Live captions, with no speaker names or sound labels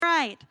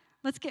right,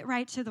 let's get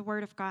right to the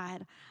Word of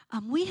God.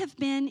 We have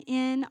been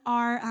in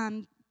our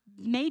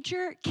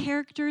major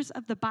characters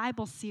of the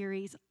Bible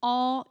series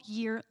all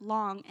year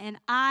long, and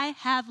I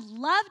have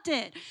loved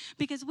it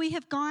because we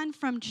have gone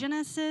from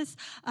Genesis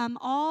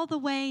all the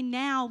way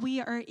now.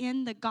 We are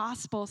in the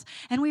Gospels,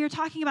 and we are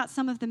talking about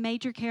some of the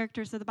major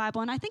characters of the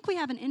Bible, and I think we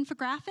have an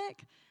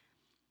infographic.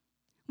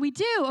 We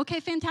do.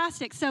 Okay,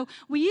 fantastic. So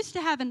we used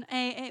to have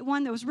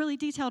one that was really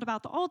detailed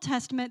about the Old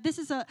Testament.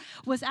 This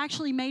was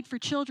actually made for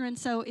children,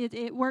 so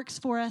it works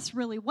for us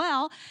really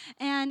well.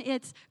 And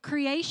it's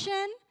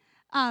creation.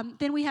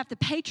 Then we have the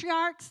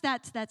patriarchs.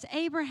 That's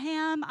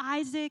Abraham,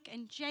 Isaac,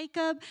 and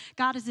Jacob.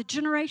 God is a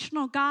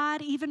generational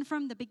God, even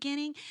from the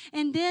beginning.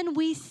 And then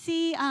we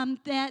see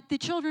that the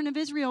children of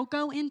Israel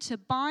go into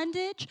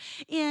bondage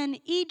in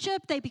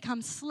Egypt. They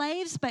become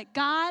slaves, but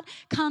God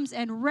comes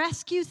and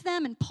rescues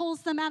them and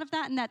pulls them out of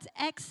that, and that's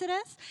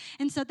Exodus.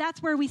 And so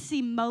that's where we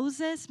see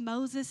Moses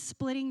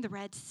splitting the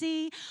Red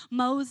Sea,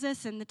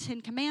 Moses and the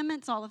Ten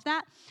Commandments, all of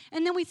that.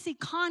 And then we see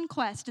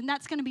conquest, and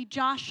that's going to be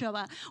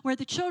Joshua, where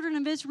the children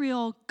of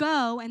Israel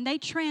go and they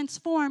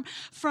transform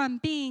from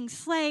being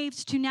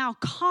slaves to now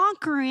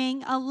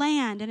conquering a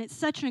land, and it's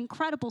such an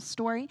incredible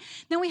story.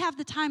 Then we have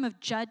the time of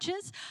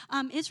Judges.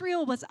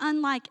 Israel was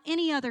unlike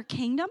any other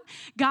kingdom.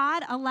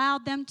 God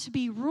allowed them to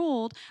be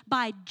ruled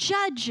by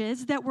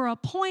judges that were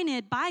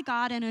appointed by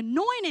God and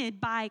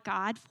anointed by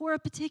God for a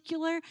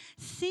particular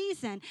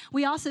season.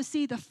 We also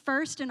see the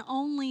first and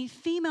only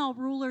female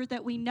ruler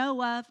that we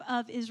know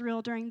of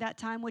Israel during that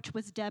time, which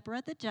was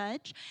Deborah the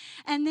judge.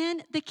 And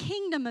then the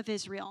kingdom of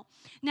Israel.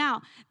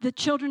 Now, the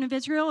children of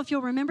Israel, if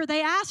you'll remember,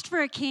 they asked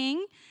for a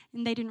king,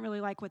 and they didn't really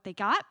like what they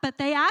got, but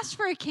they asked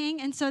for a king,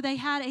 and so they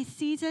had a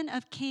season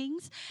of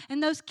kings,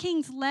 and those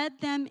kings led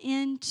them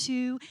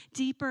into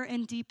deeper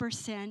and deeper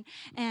sin,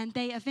 and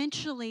they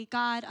eventually,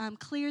 God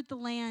cleared the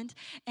land,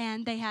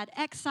 and they had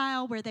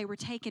exile where they were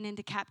taken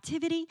into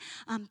captivity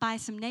by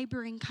some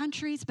neighboring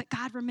countries, but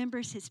God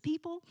remembers his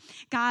people.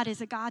 God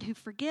is a God who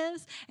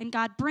forgives, and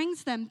God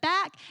brings them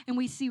back, and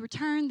we see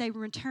they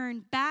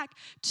return back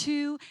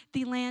to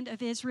the land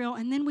of Israel,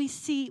 and then we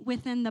see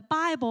within the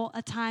Bible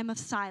a time of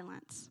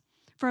silence.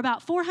 For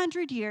about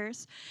 400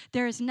 years,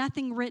 there is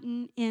nothing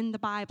written in the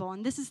Bible.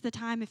 And this is the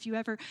time, if you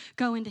ever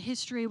go into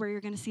history, where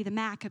you're going to see the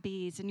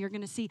Maccabees and you're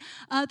going to see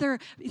other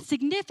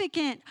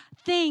significant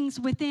things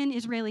within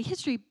Israeli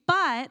history,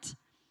 but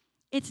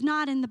it's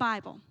not in the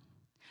Bible.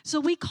 So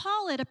we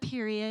call it a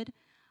period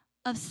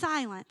of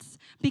silence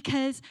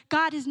because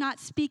God is not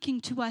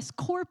speaking to us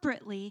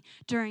corporately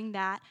during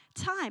that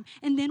time.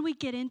 And then we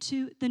get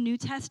into the New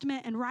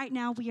Testament, and right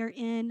now we are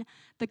in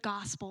the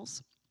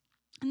Gospels.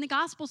 And the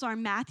Gospels are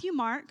Matthew,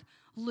 Mark,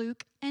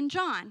 Luke, and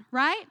John,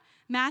 right?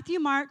 Matthew,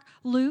 Mark,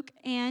 Luke,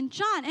 and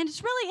John. And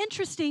it's really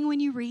interesting when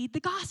you read the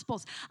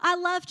Gospels. I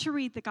love to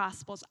read the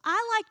Gospels.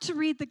 I like to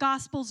read the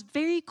Gospels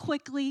very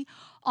quickly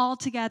all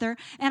together,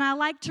 and I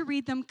like to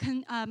read them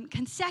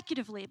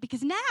consecutively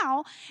because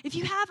now, if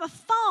you have a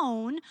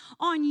phone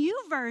on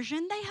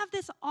YouVersion, they have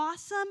this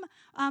awesome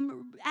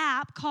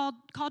app called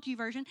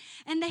YouVersion,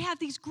 and they have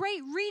these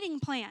great reading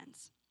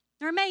plans.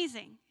 They're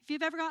amazing. If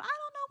you've ever gone, I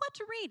don't know what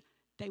to read,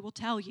 they will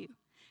tell you.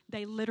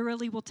 They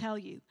literally will tell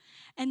you.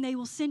 And they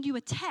will send you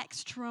a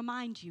text to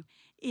remind you.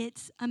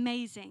 It's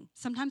amazing.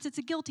 Sometimes it's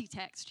a guilty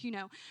text.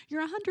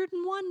 You're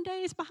 101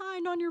 days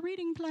behind on your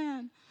reading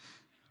plan.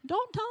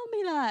 Don't tell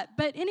me that.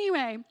 But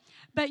anyway,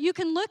 you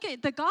can look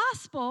at the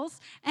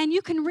Gospels and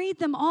you can read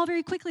them all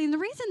very quickly. And the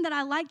reason that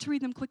I like to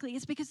read them quickly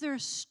is because they're a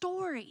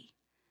story.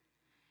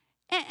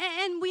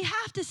 And we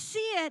have to see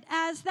it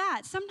as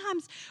that.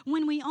 Sometimes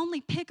when we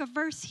only pick a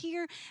verse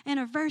here and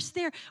a verse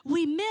there,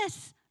 we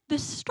miss the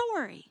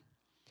story.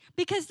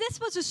 Because this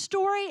was a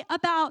story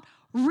about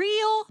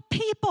real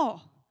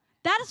people.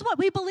 That is what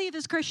we believe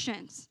as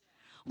Christians.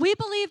 We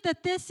believe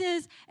that this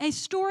is a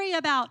story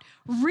about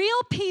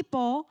real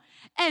people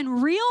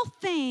and real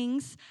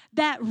things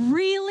that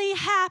really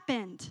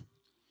happened.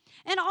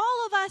 And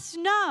all of us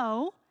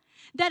know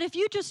that if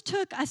you just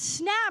took a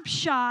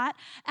snapshot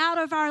out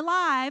of our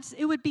lives,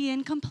 it would be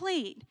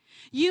incomplete.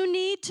 You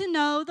need to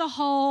know the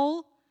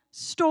whole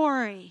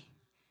story.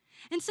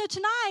 And so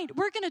tonight,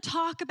 we're going to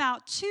talk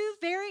about two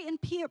very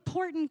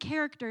important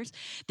characters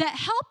that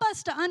help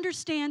us to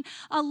understand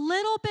a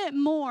little bit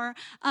more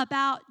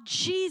about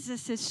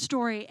Jesus'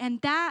 story,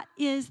 and that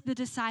is the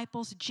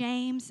disciples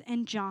James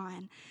and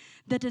John.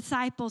 The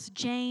disciples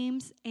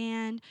James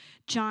and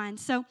John.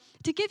 So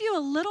to give you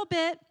a little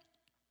bit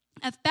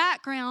of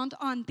background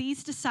on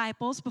these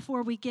disciples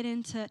before we get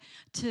into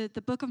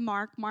the book of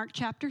Mark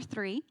chapter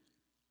 3.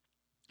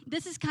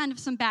 This is kind of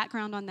some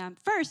background on them.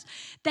 First,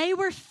 they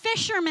were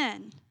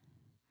fishermen.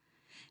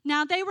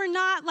 Now, they were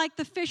not like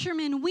the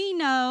fishermen we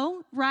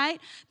know, right?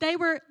 They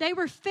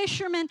were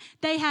fishermen.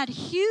 They had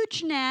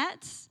huge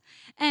nets,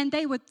 and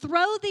they would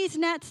throw these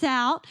nets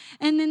out,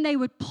 and then they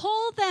would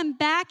pull them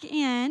back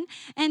in,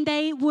 and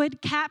they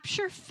would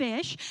capture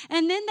fish,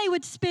 and then they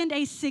would spend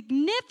a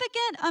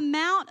significant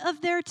amount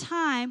of their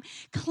time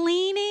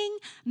cleaning,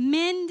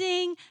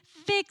 mending,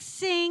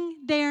 fixing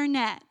their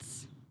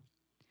nets.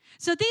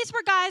 So these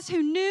were guys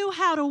who knew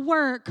how to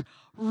work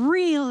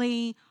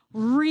really,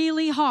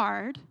 really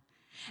hard,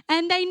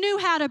 and they knew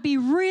how to be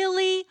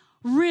really,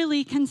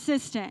 really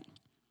consistent.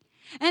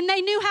 And they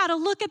knew how to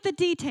look at the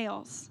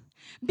details.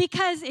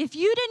 Because if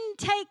you didn't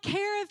take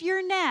care of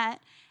your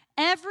net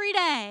every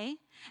day,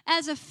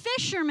 as a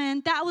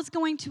fisherman, that was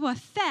going to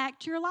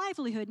affect your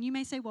livelihood. And you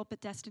may say, well,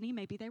 but Destiny,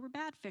 maybe they were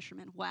bad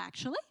fishermen. Well,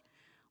 actually,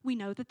 we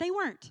know that they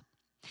weren't.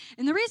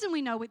 And the reason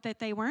we know that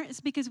they weren't is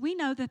because we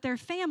know that their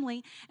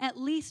family at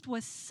least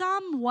was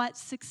somewhat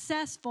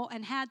successful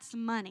and had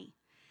some money.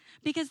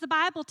 Because the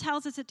Bible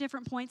tells us at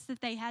different points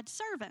that they had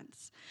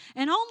servants.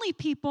 And only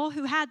people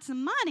who had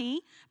some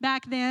money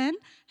back then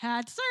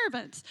had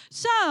servants.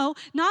 So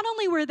not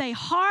only were they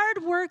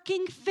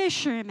hardworking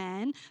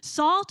fishermen,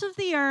 salt of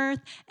the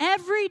earth,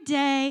 every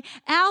day,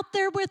 out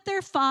there with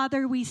their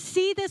father. We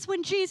see this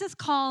when Jesus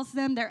calls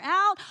them. They're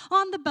out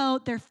on the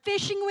boat. They're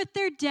fishing with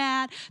their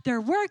dad.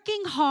 They're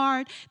working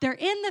hard. They're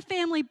in the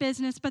family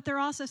business, but they're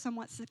also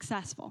somewhat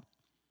successful.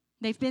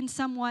 They've been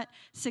somewhat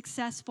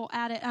successful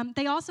at it.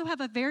 They also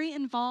have a very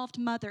involved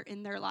mother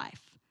in their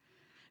life.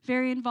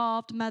 Very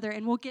involved mother,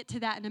 and we'll get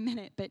to that in a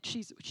minute, but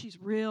she's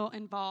real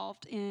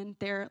involved in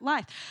their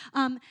life.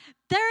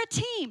 They're a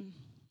team.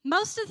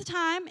 Most of the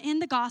time in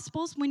the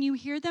Gospels, when you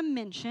hear them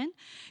mentioned,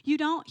 you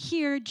don't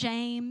hear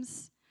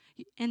James,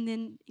 and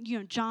then,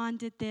 John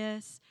did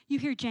this. You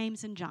hear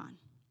James and John.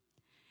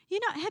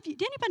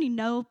 Did anybody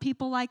know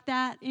people like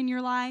that in your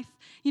life?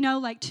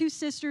 Like two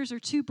sisters or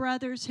two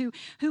brothers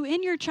who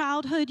in your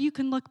childhood you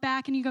can look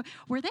back and you go,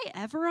 were they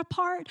ever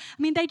apart?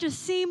 I mean, they just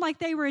seem like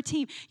they were a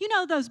team.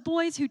 Those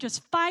boys who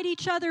just fight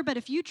each other, but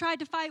if you tried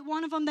to fight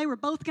one of them, they were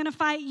both going to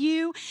fight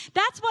you.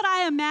 That's what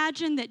I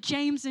imagine that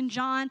James and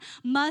John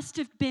must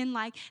have been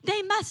like.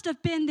 They must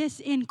have been this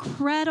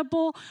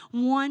incredible,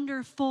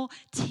 wonderful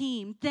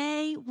team.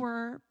 They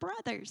were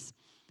brothers,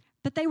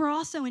 but they were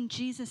also in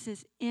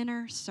Jesus'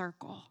 inner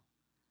circle.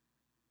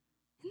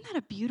 Isn't that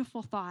a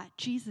beautiful thought?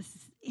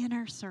 Jesus'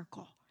 inner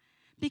circle.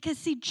 Because,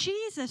 see,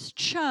 Jesus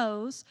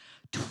chose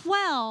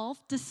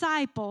 12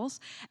 disciples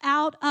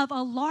out of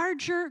a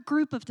larger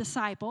group of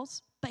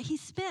disciples, but he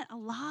spent a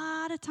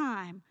lot of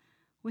time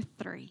with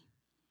 3.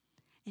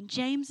 And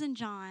James and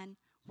John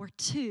were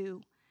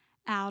 2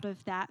 out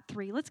of that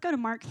 3. Let's go to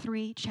Mark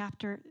 3,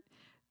 chapter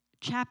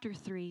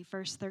 3,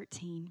 verse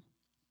 13.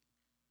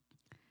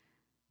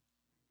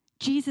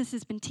 Jesus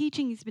has been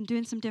teaching, he's been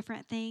doing some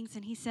different things,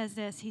 and he says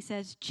this. He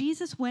says,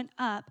 Jesus went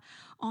up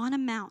on a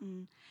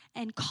mountain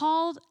and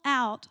called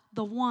out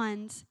the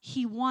ones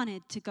he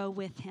wanted to go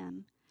with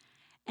him,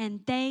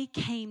 and they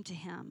came to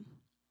him.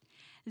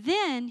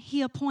 Then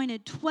he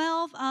appointed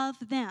 12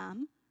 of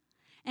them,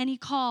 and he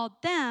called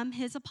them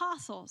his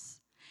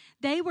apostles.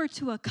 They were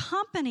to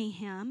accompany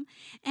him,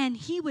 and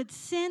he would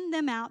send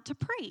them out to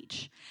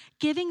preach,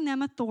 giving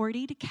them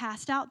authority to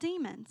cast out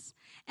demons.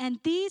 And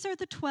these are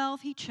the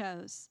 12 he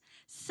chose: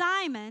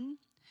 Simon,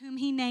 whom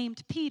he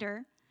named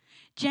Peter,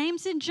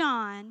 James and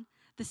John,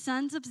 the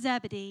sons of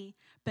Zebedee,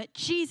 but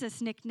Jesus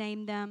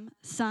nicknamed them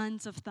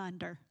sons of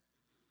thunder.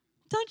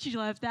 Don't you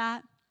love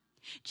that?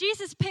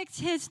 Jesus picked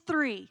his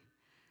 3,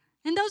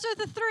 and those are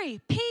the 3.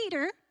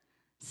 Peter,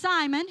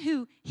 Simon,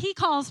 who he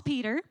calls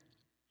Peter,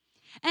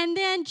 and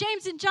then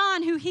James and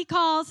John, who he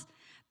calls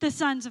the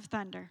sons of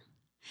thunder.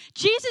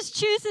 Jesus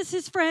chooses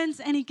his friends,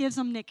 and he gives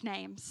them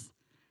nicknames.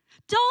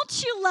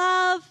 Don't you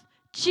love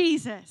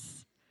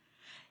Jesus?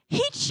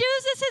 He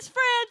chooses his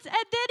friends, and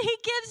then he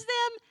gives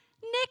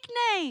them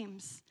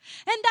nicknames.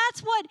 And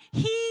that's what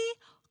he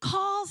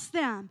calls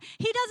them.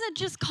 He doesn't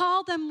just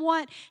call them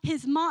what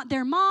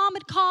their mom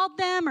had called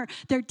them or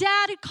their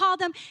dad had called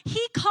them.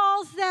 He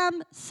calls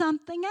them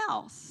something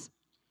else.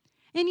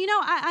 And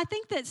I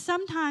think that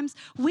sometimes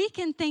we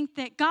can think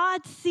that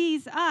God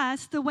sees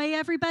us the way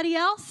everybody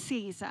else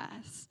sees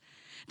us.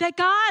 That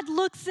God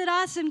looks at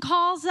us and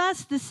calls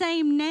us the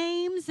same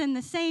names and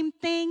the same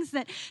things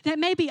that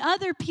maybe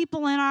other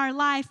people in our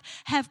life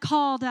have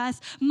called us,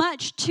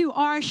 much to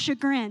our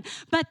chagrin.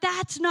 But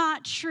that's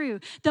not true.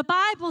 The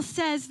Bible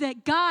says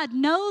that God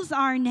knows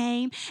our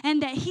name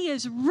and that he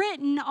has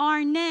written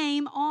our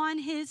name on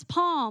his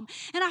palm.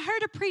 And I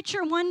heard a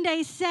preacher one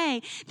day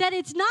say that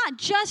it's not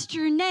just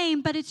your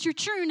name, but it's your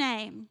true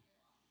name.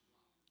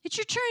 It's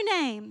your true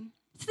name.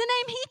 It's the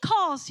name he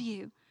calls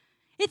you.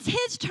 It's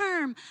his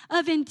term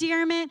of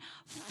endearment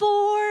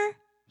for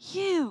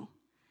you.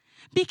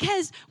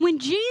 Because when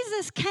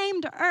Jesus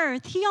came to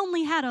earth, he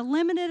only had a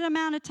limited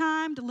amount of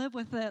time to live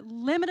with a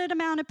limited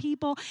amount of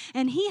people,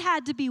 and he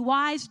had to be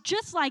wise,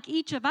 just like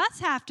each of us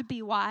have to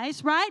be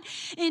wise, right?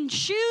 In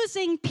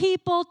choosing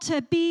people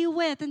to be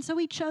with. And so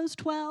he chose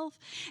 12,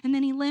 and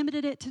then he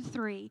limited it to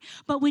 3.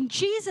 But when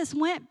Jesus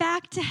went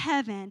back to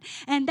heaven,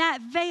 and that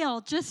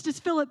veil, just as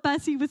Philip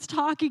Bussey was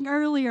talking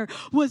earlier,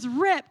 was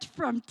ripped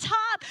from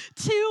top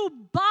to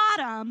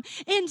bottom,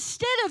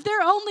 instead of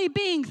there only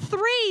being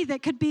 3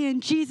 that could be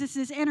in Jesus'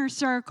 Jesus's inner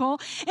circle.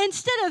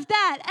 Instead of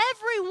that,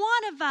 every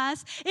one of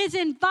us is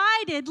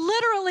invited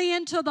literally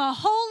into the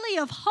Holy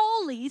of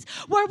Holies,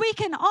 where we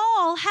can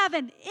all have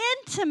an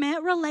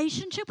intimate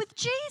relationship with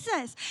Jesus.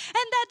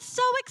 And that's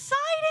so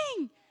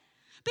exciting.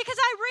 Because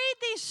I read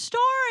these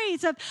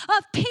stories of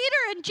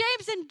Peter and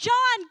James and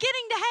John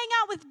getting to hang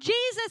out with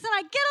Jesus, and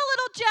I get a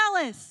little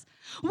jealous.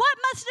 What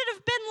must it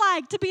have been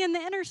like to be in the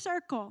inner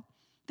circle?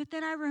 But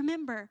then I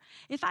remember,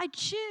 if I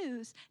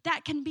choose,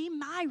 that can be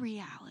my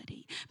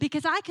reality,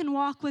 because I can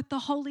walk with the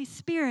Holy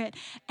Spirit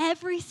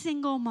every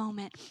single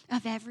moment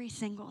of every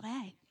single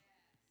day.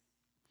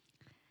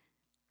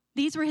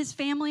 These were his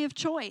family of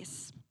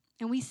choice.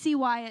 And we see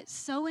why it's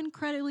so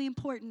incredibly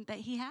important that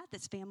he had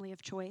this family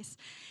of choice.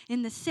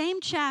 In the same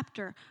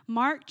chapter,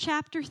 Mark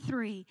chapter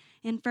 3,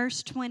 in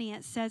verse 20,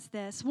 it says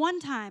this: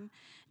 "One time,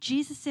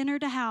 Jesus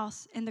entered a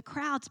house, and the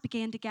crowds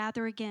began to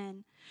gather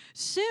again.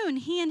 Soon,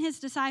 he and his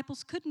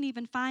disciples couldn't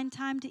even find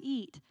time to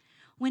eat.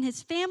 When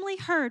his family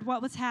heard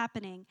what was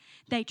happening,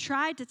 they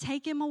tried to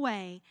take him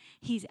away.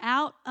 He's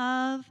out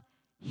of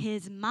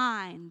his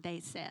mind," they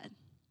said.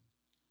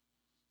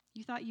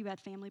 You thought you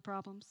had family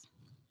problems?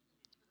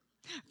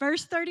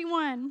 Verse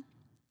 31,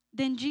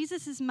 "Then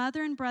Jesus'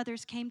 mother and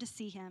brothers came to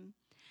see him.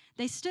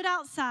 They stood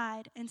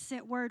outside and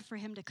sent word for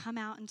him to come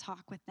out and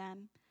talk with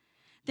them.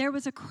 There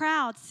was a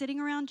crowd sitting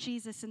around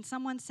Jesus, and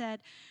someone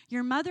said,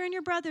 'Your mother and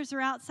your brothers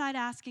are outside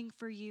asking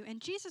for you.' And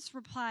Jesus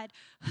replied,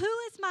 'Who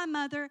is my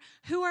mother?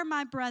 Who are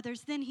my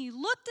brothers?' Then he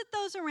looked at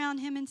those around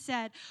him and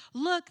said,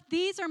 'Look,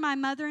 these are my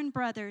mother and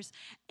brothers.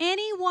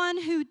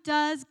 Anyone who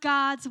does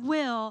God's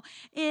will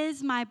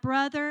is my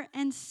brother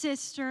and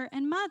sister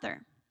and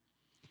mother.'"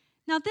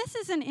 Now, this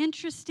is an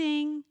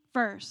interesting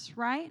verse,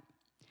 right?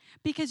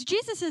 Because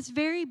Jesus is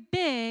very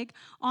big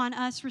on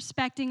us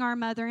respecting our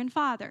mother and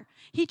father.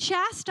 He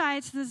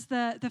chastises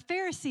the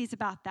Pharisees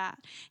about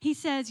that. He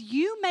says,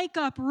 you make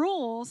up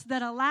rules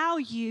that allow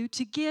you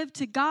to give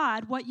to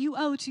God what you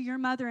owe to your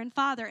mother and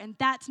father, and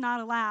that's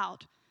not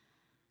allowed. I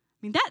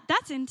mean,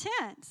 that's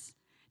intense.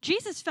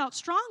 Jesus felt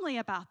strongly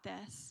about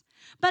this.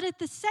 But at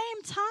the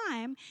same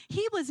time,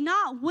 he was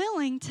not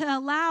willing to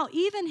allow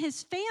even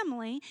his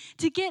family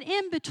to get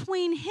in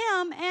between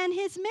him and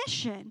his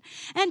mission.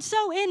 And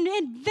so in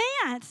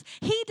advance,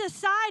 he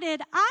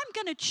decided, I'm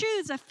going to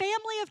choose a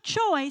family of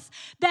choice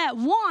that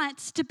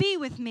wants to be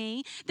with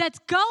me, that's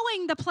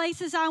going the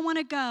places I want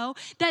to go,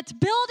 that's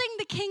building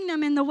the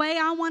kingdom in the way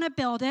I want to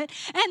build it,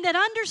 and that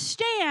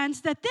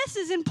understands that this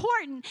is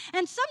important.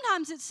 And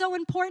sometimes it's so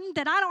important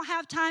that I don't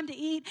have time to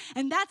eat,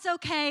 and that's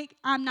okay.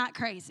 I'm not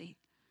crazy.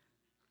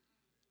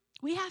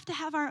 We have to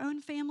have our own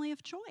family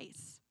of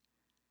choice.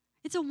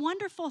 It's a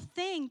wonderful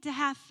thing to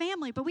have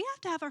family, but we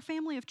have to have our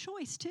family of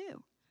choice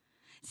too.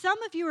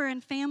 Some of you are in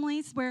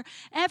families where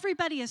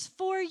everybody is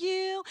for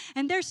you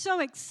and they're so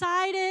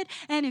excited,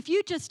 and if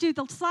you just do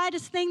the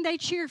slightest thing, they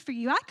cheer for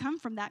you. I come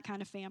from that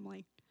kind of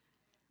family.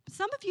 But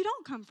some of you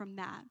don't come from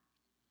that.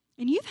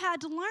 And you've had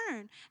to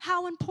learn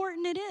how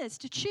important it is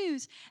to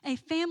choose a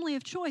family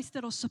of choice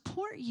that'll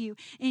support you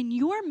in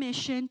your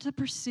mission to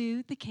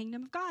pursue the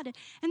kingdom of God.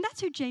 And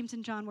that's who James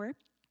and John were.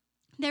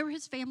 They were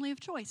his family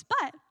of choice.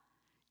 But,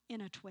 in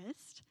a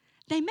twist,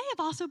 they may have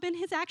also been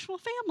his actual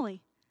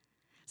family.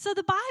 So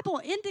the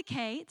Bible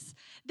indicates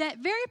that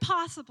very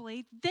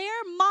possibly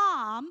their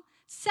mom,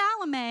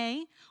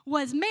 Salome,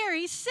 was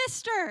Mary's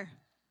sister.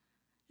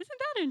 Isn't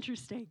that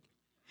interesting?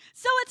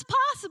 So it's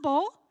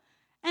possible,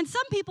 and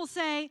some people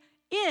say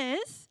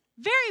is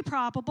very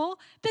probable,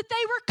 that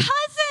they were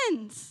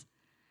cousins.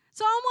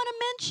 So I want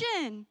to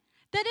mention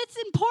that it's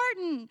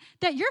important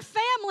that your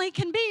family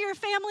can be your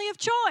family of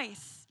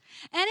choice.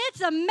 And it's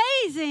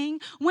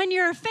amazing when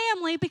your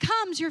family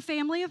becomes your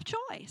family of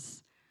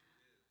choice.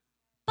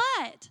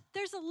 But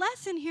there's a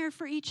lesson here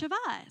for each of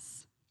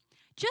us.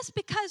 Just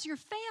because you're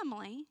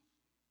family,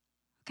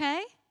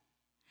 okay,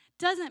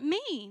 doesn't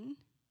mean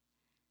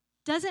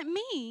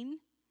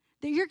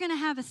that you're going to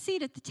have a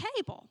seat at the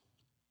table.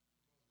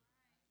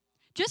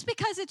 Just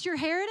because it's your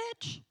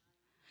heritage,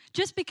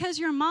 just because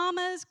your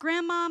mamas,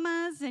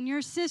 grandmamas, and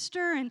your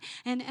sister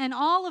and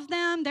all of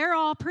them, they're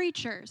all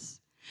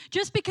preachers.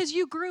 Just because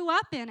you grew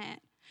up in it,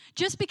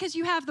 just because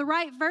you have the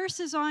right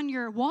verses on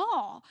your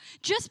wall,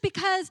 just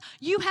because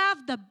you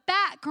have the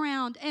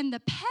background and the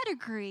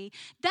pedigree,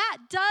 that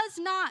does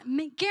not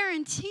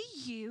guarantee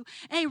you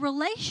a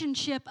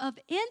relationship of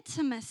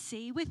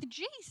intimacy with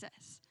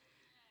Jesus.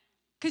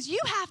 Because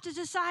you have to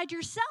decide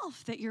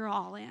yourself that you're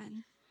all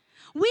in.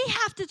 We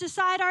have to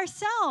decide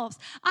ourselves.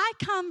 I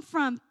come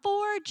from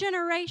 4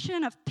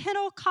 generations of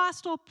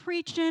Pentecostal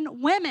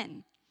preaching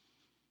women.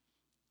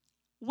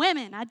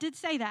 Women, I did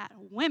say that,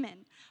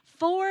 women.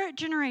 4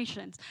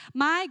 generations.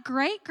 My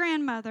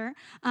great-grandmother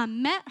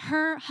met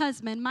her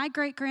husband, my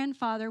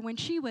great-grandfather, when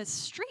she was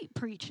street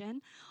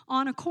preaching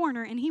on a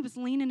corner, and he was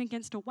leaning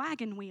against a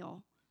wagon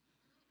wheel.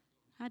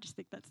 I just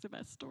think that's the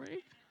best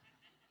story.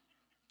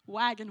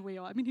 Wagon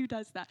wheel. I mean, who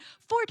does that?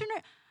 4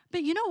 generations.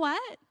 But you know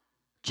what?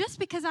 Just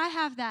because I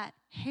have that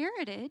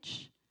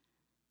heritage,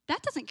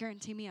 that doesn't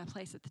guarantee me a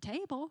place at the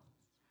table.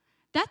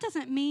 that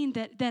doesn't mean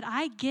that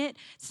I get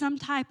some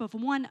type of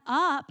one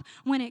up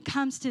when it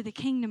comes to the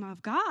kingdom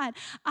of God.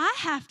 I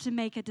have to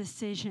make a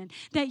decision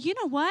that, you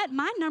know what,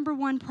 my number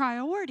one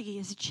priority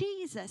is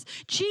Jesus.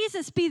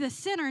 Jesus be the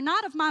center,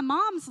 not of my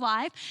mom's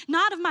life,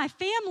 not of my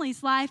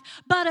family's life,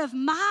 but of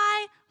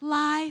my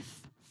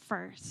life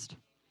first.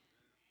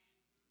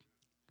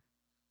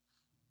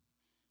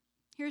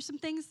 Here's some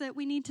things that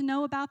we need to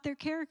know about their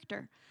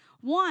character.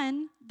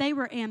 One, they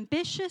were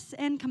ambitious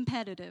and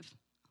competitive.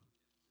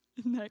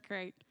 Isn't that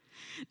great?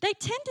 They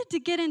tended to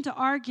get into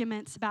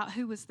arguments about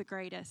who was the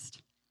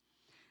greatest.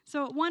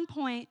 So at one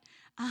point,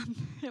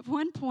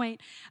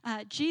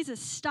 Jesus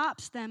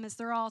stops them as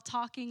they're all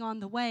talking on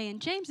the way. And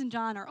James and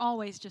John are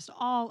always just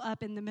all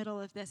up in the middle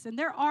of this. And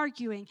they're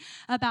arguing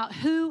about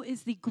who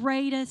is the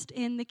greatest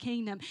in the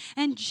kingdom.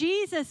 And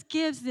Jesus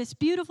gives this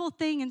beautiful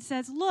thing and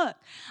says, look,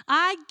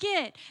 I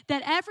get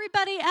that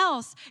everybody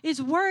else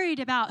is worried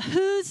about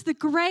who's the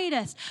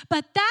greatest,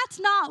 but that's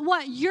not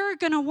what you're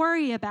going to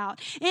worry about.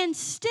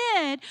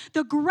 Instead,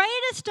 the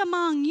greatest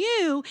among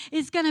you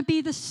is going to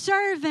be the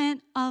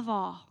servant of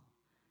all.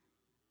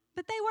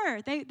 But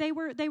they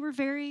were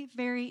very,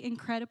 very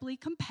incredibly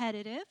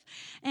competitive,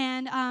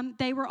 and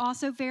they were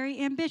also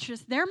very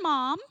ambitious. Their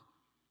mom,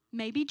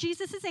 maybe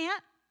Jesus'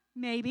 aunt,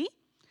 maybe,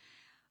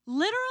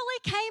 literally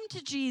came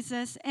to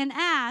Jesus and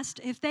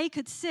asked if they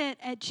could sit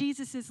at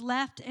Jesus'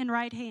 left and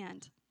right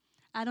hand.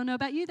 I don't know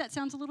about you, that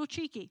sounds a little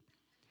cheeky.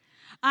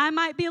 I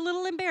might be a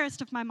little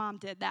embarrassed if my mom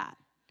did that.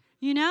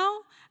 You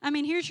know? I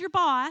mean, here's your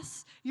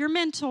boss, your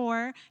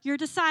mentor, your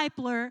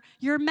discipler,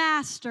 your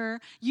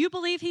master. You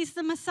believe he's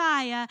the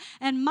Messiah,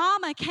 and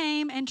mama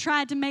came and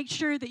tried to make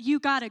sure that you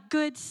got a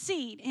good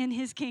seat in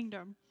his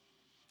kingdom.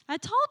 I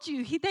told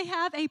you, they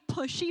have a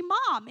pushy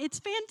mom.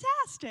 It's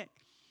fantastic.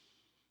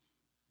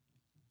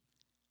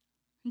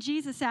 And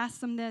Jesus asks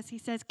them this. He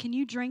says, can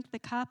you drink the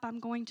cup I'm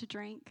going to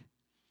drink?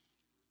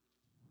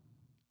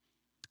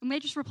 And they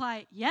just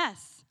reply,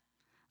 yes,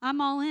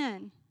 I'm all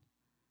in.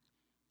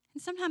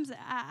 And sometimes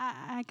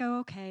I go,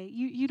 okay,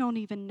 you don't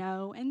even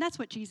know. And that's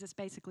what Jesus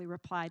basically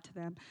replied to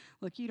them.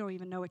 Look, you don't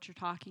even know what you're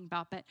talking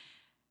about. But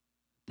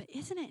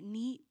isn't it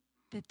neat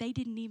that they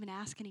didn't even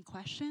ask any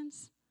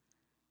questions?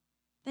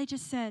 They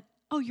just said,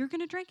 oh, you're going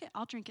to drink it?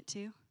 I'll drink it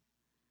too.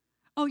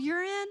 Oh,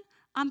 you're in?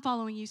 I'm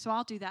following you, so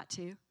I'll do that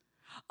too.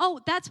 Oh,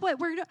 that's what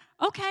we're doing.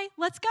 Okay,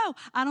 let's go.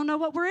 I don't know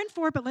what we're in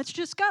for, but let's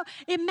just go.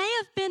 It may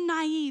have been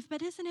naive,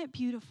 but isn't it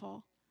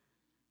beautiful?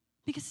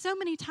 Because so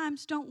many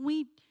times don't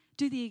we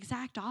do the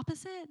exact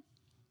opposite?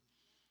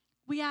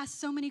 We ask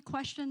so many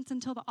questions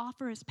until the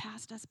offer has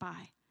passed us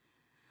by.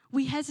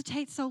 We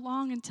hesitate so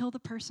long until the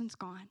person's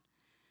gone.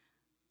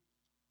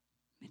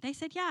 They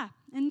said, yeah.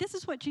 And this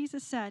is what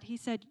Jesus said. He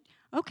said,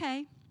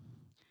 okay,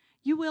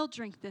 you will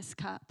drink this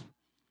cup.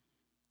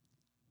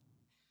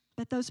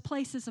 But those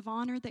places of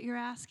honor that you're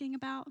asking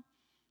about,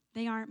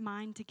 they aren't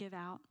mine to give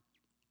out.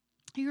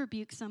 He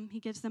rebukes them. He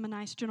gives them a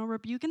nice gentle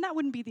rebuke, and that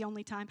wouldn't be the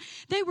only time.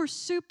 They were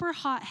super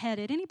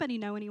hot-headed. Anybody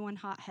know anyone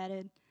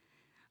hot-headed?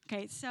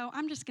 Okay, so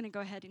I'm just going to go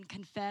ahead and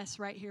confess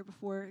right here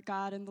before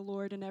God and the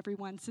Lord and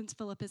everyone, since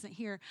Philip isn't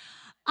here.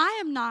 I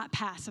am not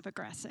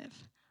passive-aggressive.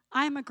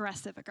 I am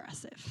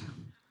aggressive-aggressive.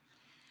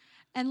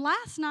 And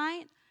last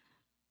night,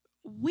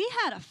 we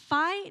had a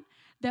fight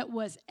that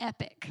was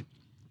epic.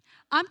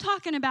 I'm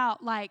talking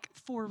about, like,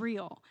 for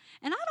real.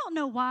 And I don't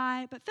know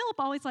why, but Philip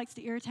always likes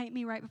to irritate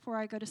me right before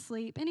I go to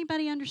sleep.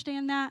 Anybody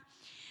understand that?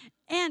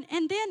 And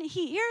then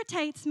he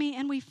irritates me,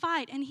 and we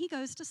fight, and he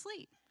goes to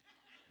sleep.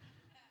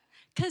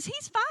 Because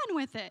he's fine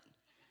with it,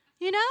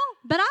 you know?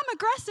 But I'm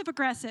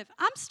aggressive.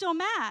 I'm still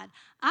mad.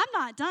 I'm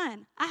not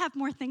done. I have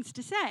more things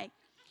to say.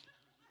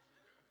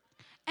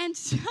 And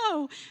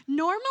so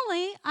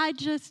normally I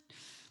just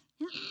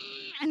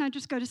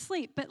go to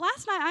sleep. But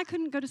last night I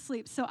couldn't go to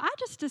sleep, so I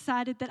just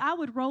decided that I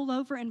would roll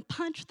over and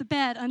punch the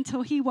bed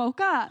until he woke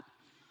up.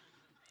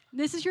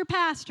 This is your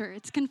pastor.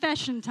 It's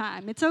confession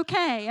time. It's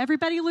okay.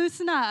 Everybody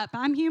loosen up.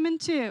 I'm human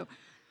too.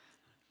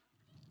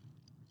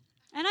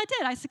 And I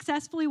did. I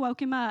successfully woke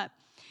him up.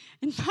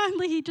 And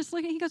finally he just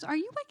looked at me, he goes, are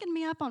you waking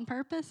me up on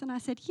purpose? And I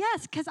said,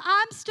 yes, because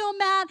I'm still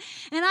mad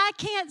and I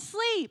can't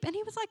sleep. And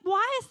he was like,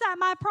 why is that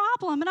my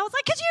problem? And I was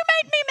like, because you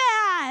made me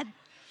mad.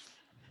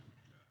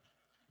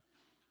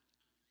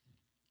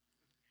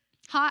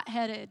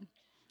 Hot-headed.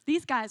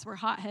 These guys were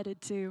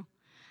hot-headed too.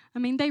 I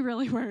mean, they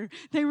really were.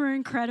 They were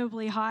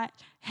incredibly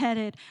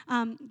hot-headed.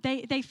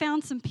 They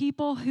found some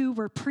people who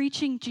were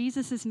preaching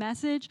Jesus'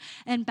 message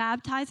and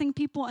baptizing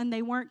people, and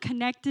they weren't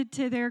connected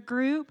to their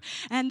group.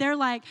 And they're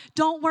like,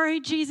 don't worry,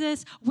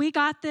 Jesus. We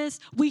got this.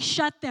 We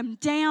shut them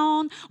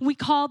down. We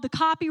called the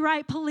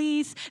copyright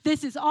police.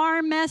 This is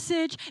our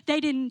message. They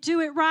didn't do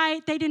it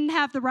right. They didn't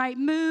have the right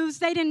moves.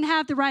 They didn't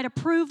have the right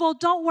approval.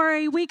 Don't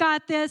worry. We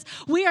got this.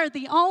 We are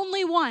the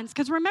only ones.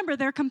 Because remember,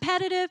 they're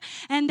competitive,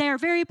 and they're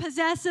very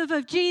possessive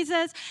of Jesus.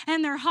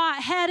 And they're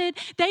hot-headed.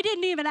 They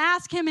didn't even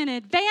ask him in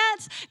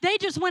advance. They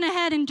just went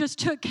ahead and just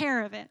took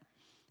care of it.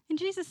 And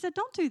Jesus said,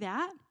 don't do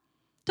that.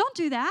 Don't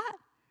do that.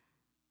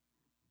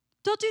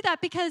 Don't do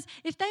that, because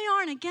if they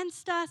aren't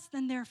against us,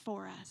 then they're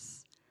for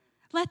us.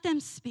 Let them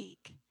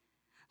speak.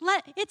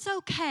 It's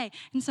okay.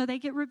 And so they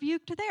get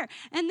rebuked there.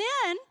 And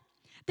then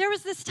there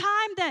was this time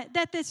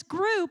that this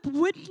group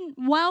wouldn't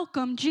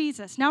welcome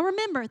Jesus. Now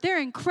remember,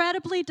 they're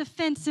incredibly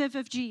defensive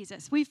of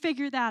Jesus. We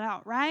figured that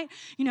out, right?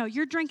 You know,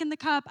 you're drinking the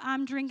cup,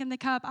 I'm drinking the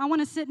cup, I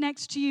want to sit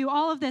next to you,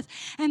 all of this.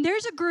 And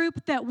there's a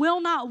group that will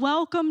not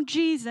welcome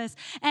Jesus.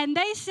 And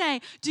they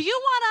say, do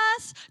you want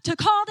us to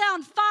call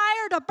down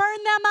fire to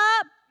burn them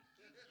up?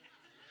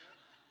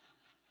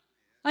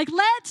 Like,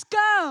 let's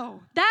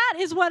go. That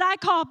is what I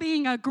call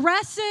being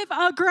aggressive.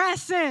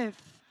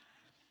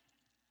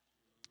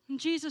 And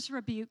Jesus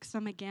rebukes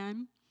them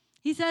again.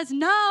 He says,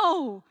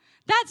 no,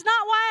 that's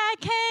not why I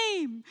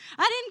came.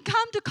 I didn't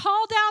come to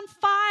call down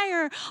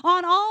fire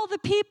on all the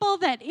people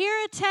that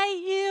irritate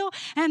you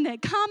and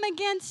that come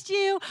against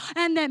you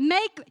and that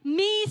make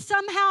me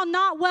somehow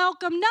not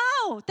welcome.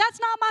 No, that's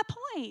not my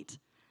point.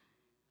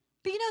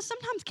 But you know,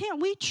 sometimes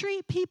can't we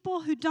treat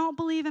people who don't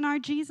believe in our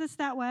Jesus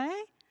that way?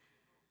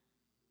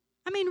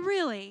 I mean,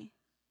 really.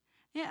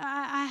 Yeah,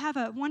 I have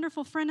a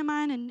wonderful friend of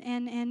mine,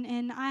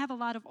 and I have a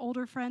lot of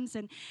older friends,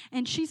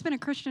 and she's been a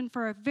Christian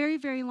for a very,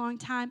 very long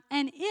time,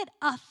 and it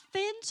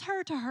offends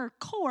her to her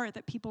core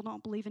that people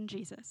don't believe in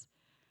Jesus.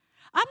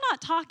 I'm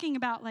not talking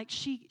about like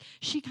she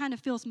kind of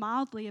feels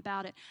mildly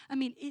about it. I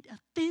mean, it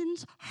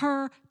offends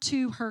her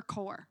to her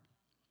core.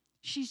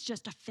 She's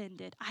just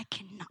offended. I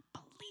cannot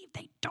believe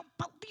they don't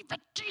believe in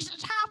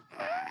Jesus.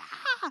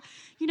 How?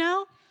 You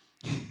know?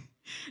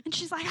 And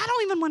she's like, I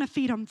don't even want to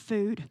feed them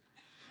food.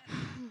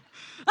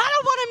 I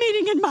don't want a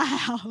meeting in my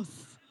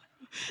house.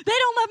 They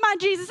don't love my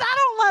Jesus. I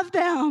don't love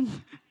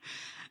them.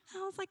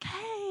 And I was like,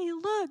 hey,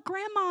 look,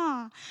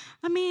 Grandma.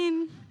 I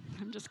mean,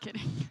 I'm just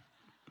kidding.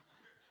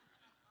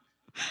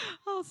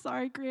 Oh,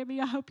 sorry, Grammy.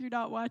 I hope you're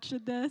not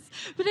watching this.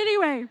 But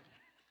anyway,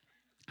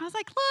 I was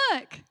like,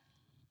 look,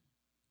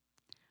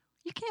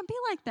 you can't be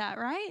like that,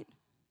 right?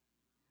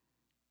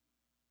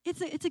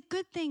 It's a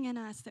good thing in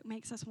us that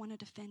makes us want to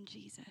defend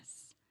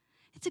Jesus.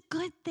 It's a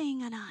good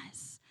thing in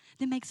us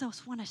that makes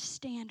us want to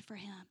stand for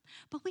him.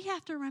 But we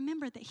have to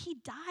remember that he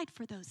died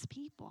for those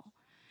people.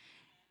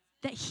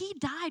 That he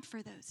died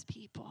for those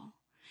people.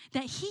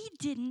 That he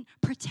didn't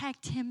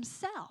protect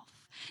himself.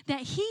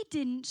 That he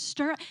didn't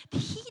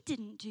he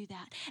didn't do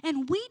that.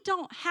 And we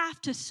don't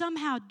have to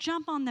somehow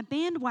jump on the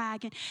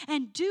bandwagon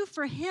and do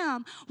for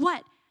him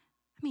what,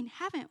 I mean,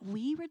 haven't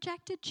we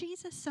rejected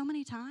Jesus so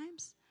many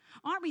times?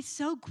 Aren't we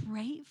so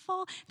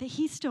grateful that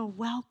he still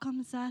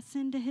welcomes us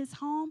into his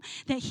home,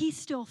 that he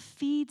still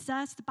feeds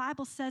us? The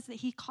Bible says that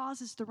he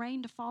causes the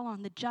rain to fall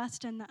on the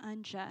just and the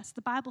unjust.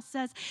 The Bible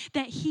says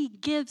that he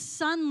gives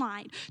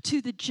sunlight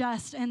to the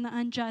just and the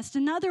unjust.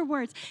 In other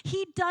words,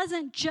 he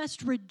doesn't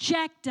just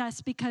reject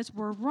us because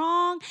we're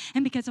wrong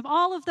and because of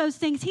all of those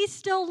things. He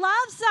still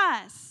loves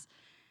us.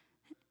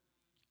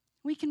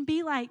 We can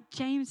be like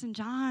James and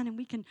John, and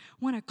we can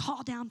want to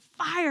call down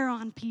fire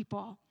on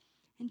people.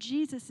 And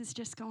Jesus is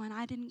just going,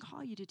 I didn't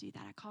call you to do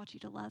that. I called you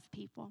to love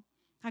people.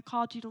 I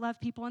called you to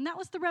love people. And that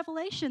was the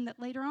revelation that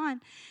later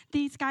on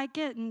these guys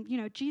get. And, you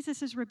know,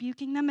 Jesus is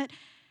rebuking them.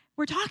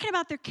 We're talking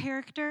about their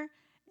character.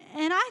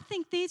 And I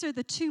think these are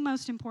the two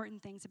most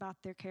important things about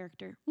their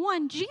character.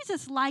 One,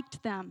 Jesus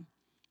liked them.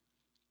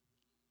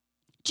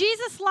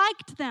 Jesus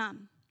liked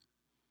them.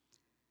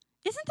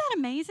 Isn't that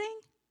amazing?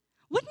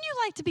 Wouldn't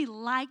you like to be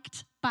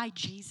liked by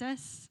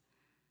Jesus?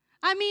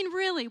 I mean,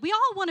 really, we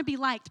all want to be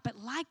liked, but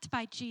liked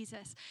by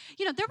Jesus.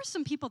 You know, there were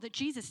some people that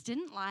Jesus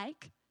didn't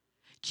like.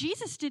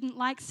 Jesus didn't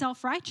like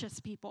self-righteous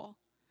people.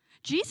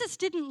 Jesus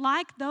didn't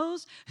like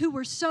those who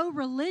were so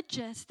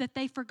religious that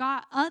they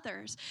forgot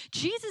others.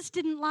 Jesus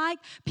didn't like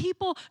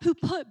people who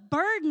put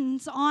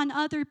burdens on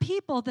other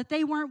people that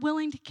they weren't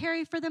willing to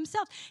carry for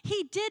themselves.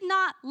 He did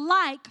not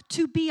like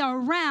to be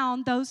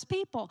around those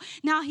people.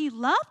 Now, he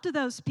loved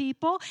those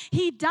people.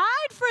 He died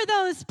for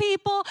those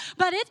people,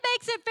 but it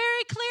makes it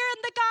very clear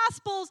in the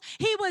Gospels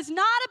he was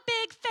not a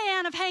big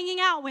fan of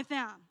hanging out with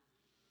them.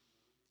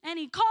 And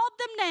he called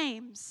them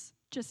names.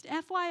 Just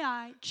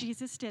FYI,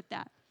 Jesus did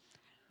that.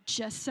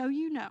 Just so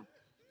you know.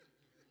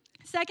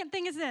 Second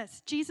thing is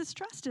this. Jesus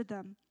trusted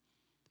them.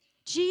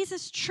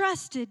 Jesus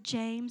trusted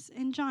James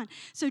and John.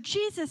 So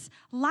Jesus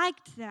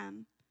liked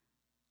them.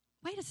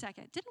 Wait a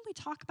second. Didn't we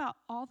talk about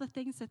all the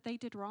things that they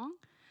did wrong?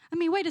 I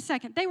mean, wait a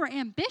second. They were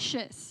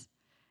ambitious.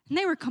 And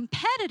they were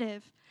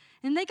competitive.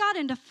 And they got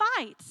into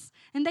fights.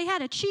 And they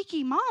had a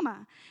cheeky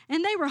mama.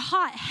 And they were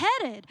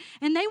hot-headed.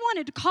 And they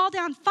wanted to call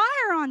down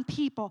fire on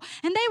people.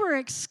 And they were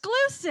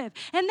exclusive.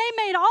 And they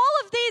made all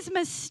of these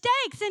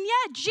mistakes. And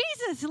yet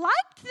Jesus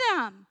liked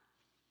them.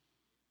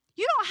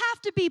 You don't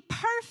have to be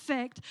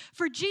perfect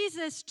for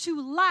Jesus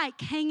to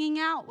like hanging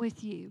out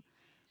with you.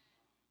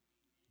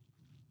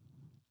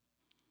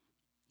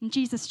 And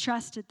Jesus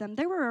trusted them.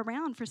 They were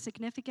around for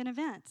significant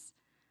events.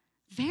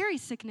 Very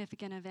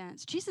significant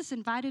events. Jesus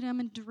invited them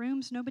into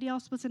rooms nobody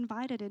else was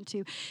invited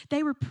into.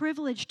 They were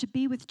privileged to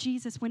be with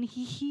Jesus when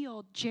he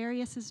healed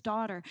Jairus'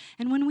 daughter.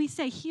 And when we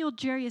say healed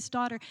Jairus'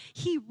 daughter,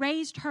 he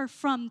raised her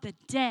from the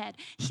dead.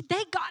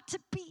 They got to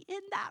be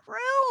in that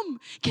room.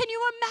 Can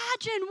you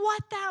imagine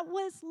what that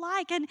was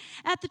like? And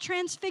at the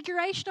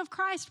transfiguration of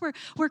Christ,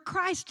 where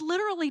Christ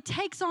literally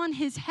takes on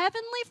his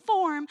heavenly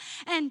form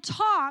and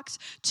talks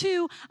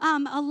to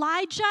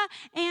Elijah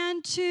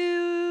and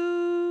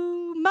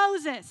to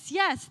Moses.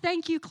 Yes,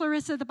 thank you,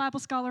 Clarissa, the Bible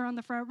scholar on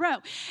the front row.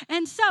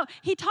 And so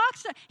he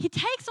takes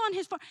on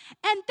his form,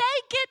 and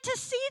they get to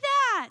see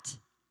that.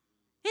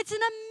 It's an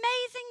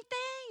amazing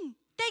thing.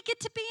 They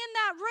get to be in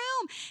that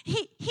room.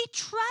 He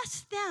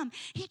trusts them.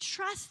 He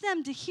trusts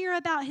them to hear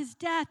about his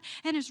death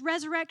and his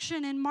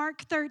resurrection in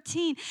Mark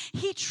 13.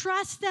 He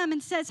trusts them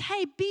and says,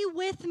 hey, be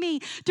with me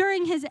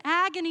during his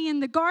agony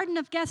in the Garden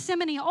of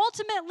Gethsemane.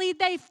 Ultimately,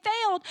 they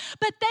failed,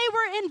 but they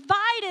were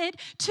invited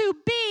to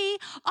be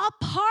a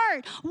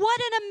part. What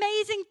an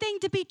amazing thing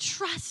to be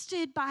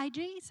trusted by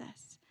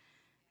Jesus.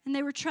 And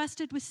they were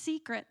trusted with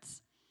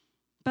secrets.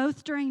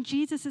 Both during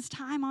Jesus'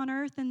 time on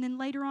earth and then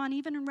later on,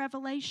 even in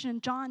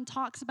Revelation, John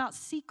talks about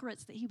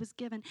secrets that he was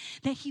given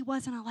that he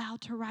wasn't allowed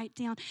to write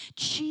down.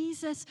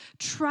 Jesus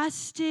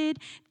trusted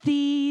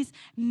these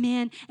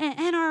men.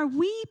 And are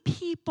we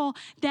people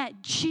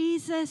that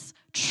Jesus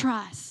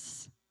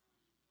trusts?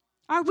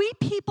 Are we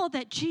people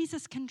that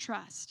Jesus can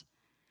trust?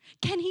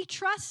 Can he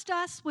trust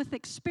us with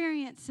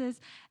experiences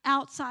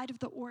outside of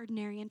the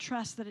ordinary and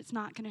trust that it's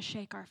not going to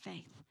shake our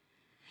faith?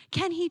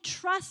 Can he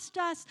trust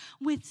us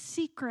with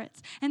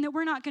secrets and that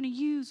we're not going to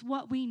use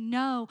what we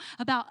know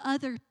about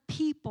other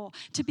people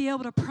to be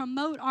able to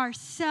promote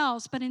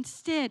ourselves, but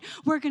instead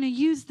we're going to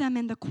use them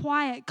in the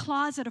quiet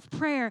closet of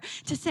prayer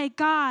to say,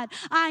 God,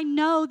 I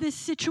know this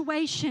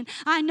situation.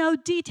 I know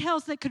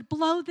details that could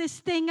blow this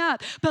thing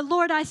up, but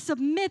Lord, I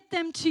submit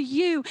them to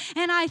you,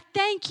 and I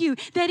thank you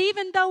that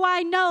even though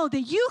I know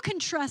that you can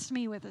trust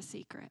me with a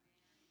secret.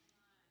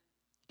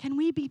 Can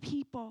we be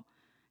people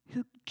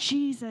who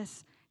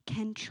Jesus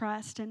can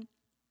trust? And,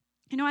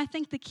 I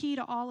think the key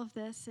to all of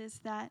this is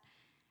that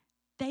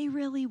they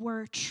really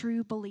were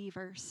true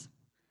believers.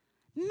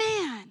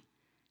 Man,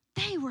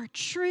 they were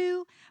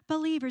true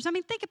believers.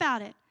 Think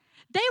about it.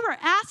 They were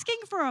asking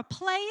for a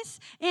place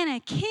in a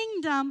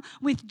kingdom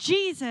with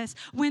Jesus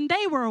when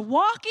they were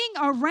walking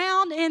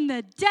around in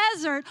the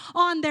desert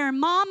on their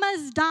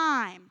mama's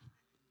dime.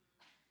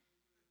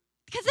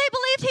 Because they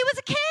believed he was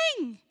a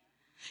king.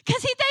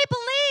 Because they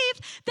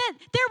believed that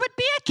there would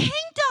be a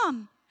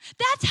kingdom.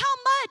 That's how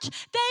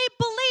much they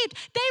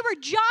believed. They were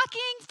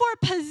jockeying for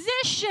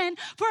position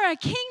for a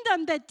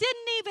kingdom that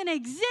didn't even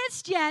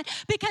exist yet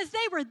because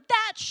they were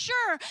that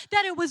sure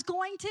that it was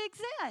going to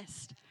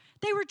exist.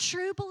 They were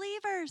true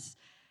believers.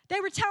 They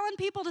were telling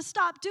people to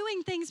stop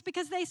doing things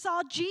because they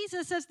saw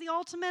Jesus as the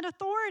ultimate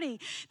authority.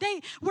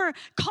 They were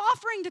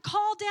offering to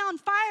call down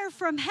fire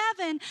from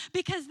heaven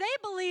because they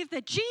believed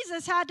that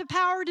Jesus had the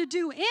power to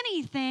do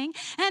anything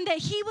and that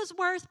he was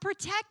worth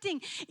protecting.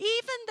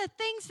 Even the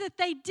things that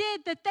they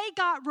did that they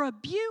got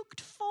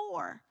rebuked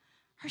for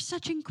are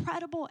such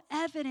incredible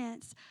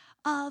evidence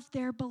of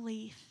their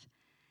belief.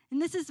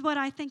 And this is what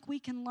I think we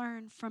can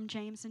learn from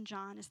James and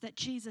John, is that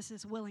Jesus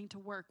is willing to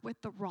work with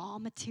the raw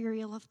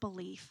material of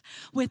belief,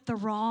 with the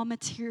raw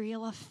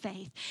material of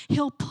faith.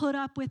 He'll put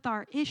up with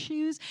our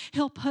issues.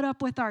 He'll put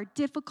up with our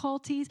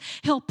difficulties.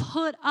 He'll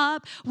put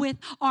up with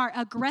our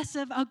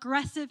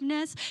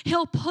aggressiveness.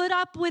 He'll put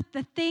up with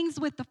the things,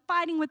 with the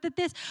fighting, with the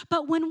this.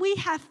 But when we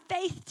have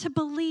faith to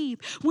believe,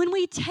 when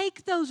we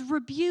take those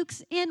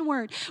rebukes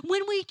inward,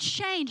 when we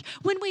change,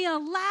 when we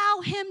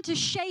allow him to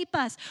shape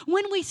us,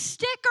 when we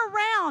stick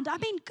around,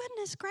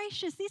 goodness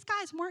gracious, these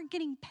guys weren't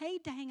getting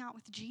paid to hang out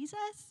with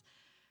Jesus.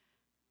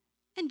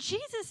 And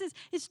Jesus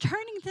is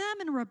turning them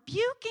and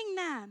rebuking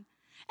them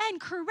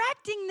and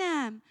correcting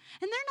them.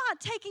 And they're not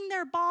taking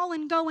their ball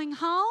and going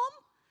home.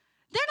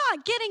 They're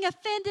not getting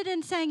offended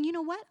and saying, you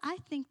know what, I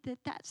think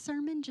that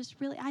sermon just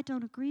really, I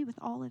don't agree with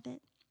all of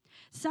it.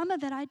 Some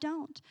of it I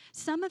don't.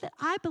 Some of it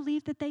I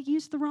believe that they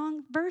used the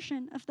wrong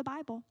version of the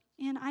Bible.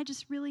 And I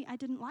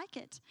didn't like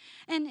it.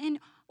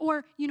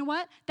 Or, you know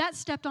what? That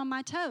stepped on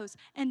my toes.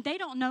 And they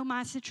don't know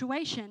my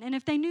situation. And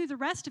if they knew the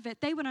rest of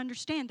it, they would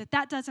understand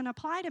that doesn't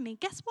apply to me.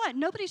 Guess what?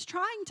 Nobody's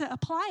trying to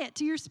apply it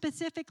to your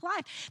specific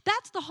life.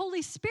 That's the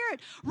Holy Spirit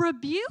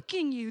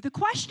rebuking you. The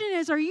question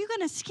is, are you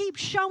going to keep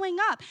showing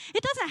up?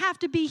 It doesn't have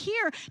to be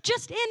here,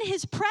 just in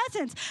his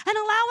presence and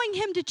allowing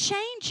him to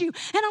change you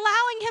and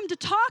allowing him to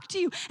talk to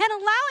you and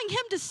allowing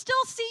him to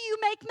still see you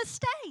make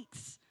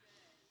mistakes.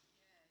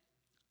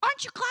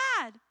 Aren't you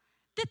glad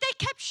that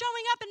they kept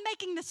showing up and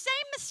making the same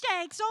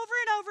mistakes over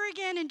and over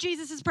again in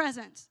Jesus'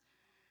 presence?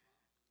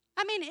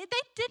 They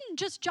didn't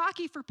just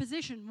jockey for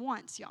position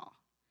once, y'all.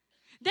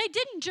 They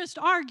didn't just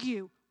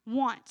argue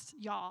once,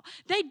 y'all.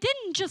 They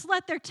didn't just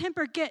let their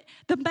temper get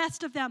the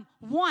best of them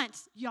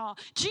once, y'all.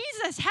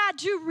 Jesus had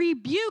to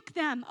rebuke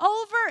them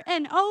over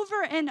and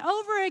over and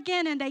over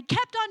again, and they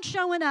kept on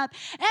showing up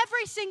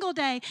every single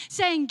day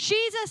saying,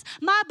 Jesus,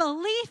 my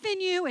belief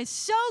in you is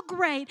so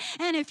great,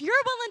 and if you're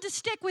willing to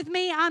stick with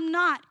me, I'm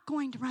not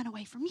going to run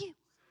away from you.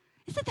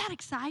 Isn't that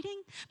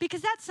exciting?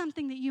 Because that's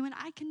something that you and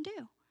I can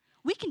do.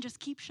 We can just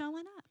keep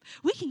showing up.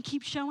 We can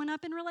keep showing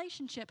up in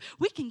relationship.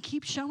 We can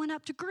keep showing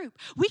up to group.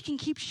 We can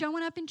keep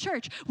showing up in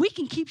church. We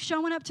can keep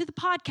showing up to the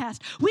podcast.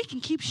 We can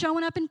keep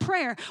showing up in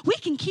prayer. We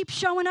can keep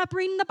showing up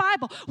reading the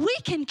Bible. We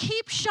can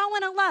keep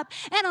showing up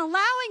and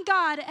allowing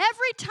God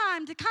every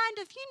time to kind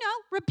of,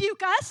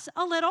 rebuke us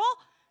a little,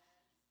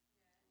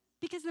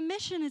 because the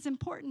mission is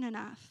important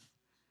enough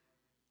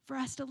for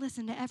us to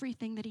listen to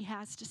everything that he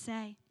has to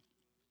say.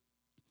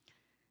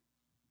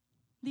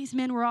 These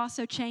men were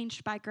also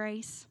changed by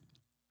grace.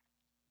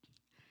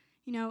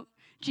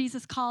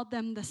 Jesus called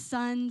them the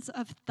sons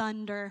of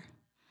thunder.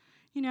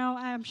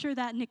 I'm sure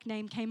that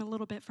nickname came a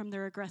little bit from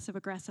their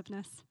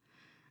aggressiveness.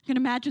 I can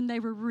imagine they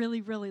were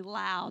really, really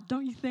loud,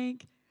 don't you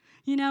think?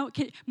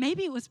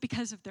 Maybe it was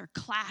because of their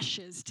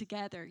clashes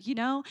together,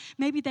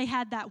 Maybe they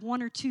had that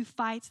one or two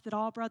fights that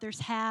all brothers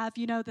have,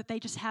 that they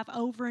just have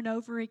over and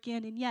over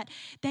again, and yet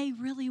they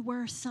really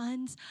were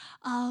sons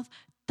of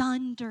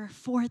thunder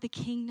for the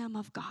kingdom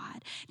of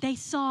God. They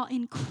saw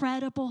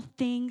incredible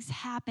things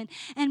happen.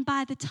 And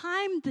by the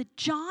time that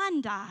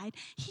John died,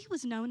 he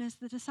was known as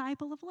the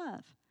disciple of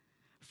love.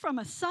 From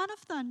a son of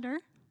thunder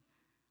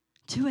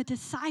to a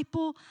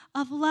disciple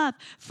of love.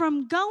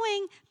 From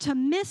going to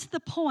miss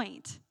the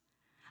point.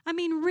 I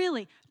mean,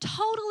 really,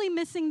 totally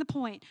missing the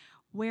point.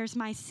 Where's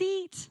my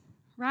seat,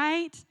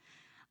 right?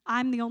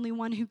 I'm the only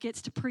one who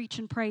gets to preach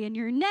and pray in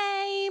your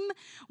name.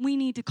 We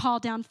need to call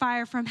down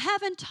fire from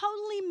heaven.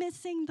 Totally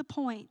missing the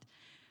point.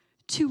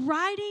 To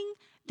writing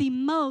the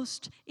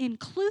most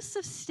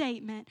inclusive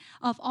statement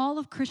of all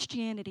of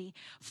Christianity.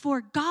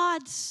 For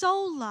God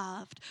so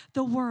loved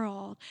the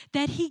world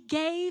that he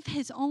gave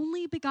his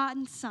only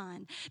begotten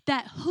Son,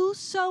 that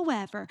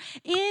whosoever,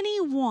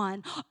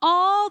 anyone,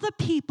 all the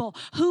people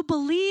who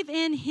believe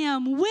in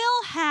him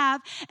will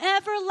have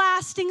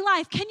everlasting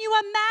life. Can you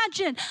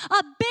imagine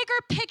a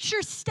bigger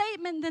picture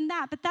statement than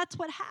that? But that's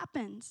what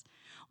happens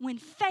when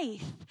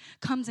faith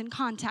comes in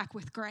contact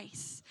with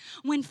grace.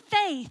 When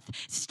faith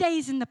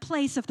stays in the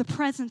place of the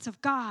presence of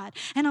God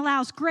and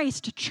allows grace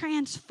to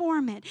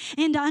transform it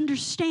and to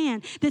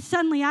understand that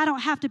suddenly I don't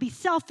have to be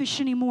selfish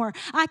anymore.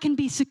 I can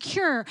be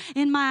secure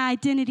in my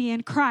identity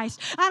in Christ.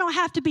 I don't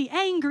have to be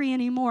angry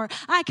anymore.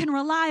 I can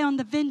rely on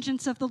the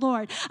vengeance of the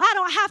Lord. I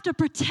don't have to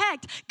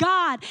protect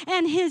God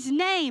and his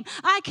name.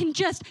 I can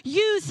just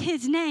use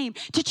his name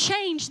to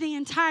change the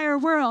entire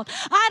world.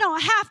 I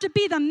don't have to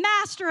be the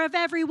master of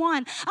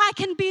everyone. I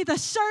can be the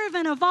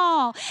servant of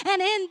all.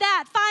 And in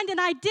that, find an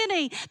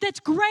identity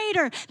that's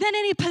greater than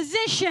any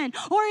position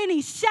or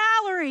any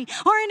salary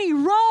or any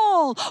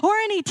role or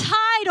any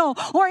title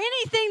or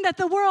anything that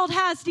the world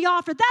has to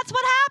offer. That's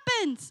what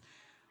happens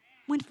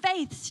when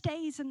faith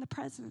stays in the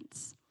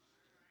presence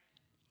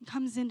and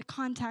comes into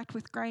contact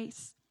with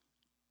grace.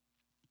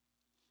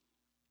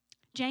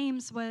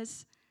 James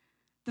was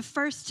the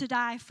first to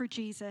die for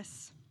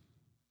Jesus.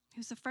 He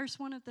was the first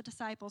one of the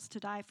disciples to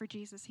die for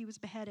Jesus. He was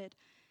beheaded.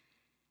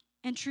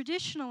 And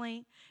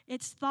traditionally,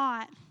 it's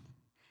thought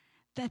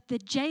that the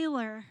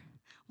jailer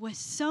was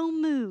so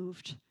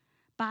moved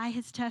by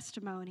his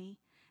testimony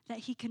that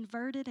he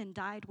converted and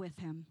died with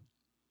him.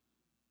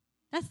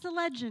 That's the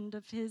legend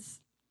of his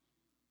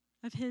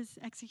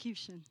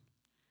execution,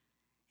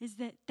 is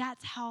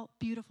that's how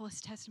beautiful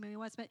his testimony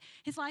was. But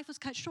his life was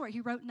cut short.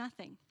 He wrote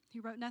nothing. He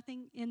wrote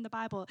nothing in the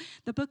Bible.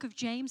 The book of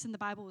James in the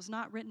Bible was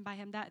not written by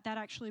him. That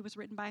actually was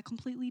written by a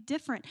completely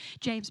different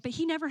James. But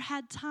he never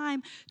had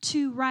time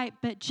to write.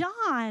 But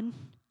John,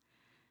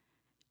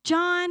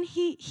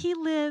 he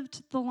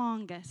lived the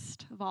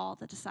longest of all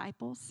the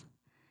disciples.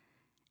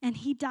 And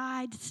he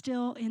died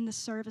still in the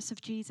service of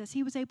Jesus.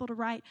 He was able to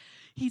write,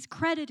 he's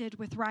credited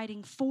with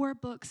writing 4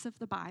 books of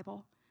the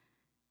Bible.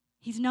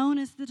 He's known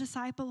as the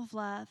disciple of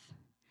love.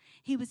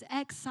 He was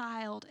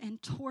exiled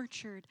and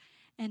tortured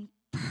and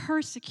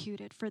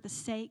persecuted for the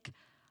sake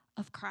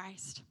of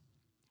Christ.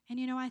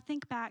 And I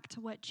think back to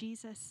what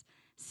Jesus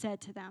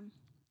said to them.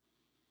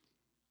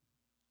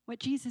 What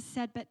Jesus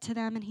said to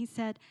them, and he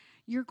said,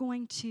 you're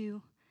going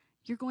to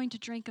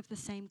drink of the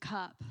same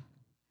cup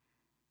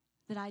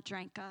that I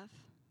drank of.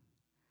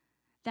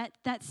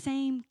 That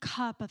same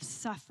cup of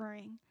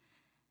suffering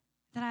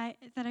that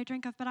I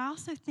drink of. But I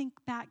also think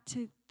back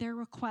to their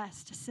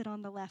request to sit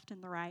on the left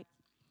and the right.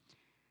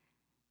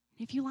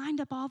 If you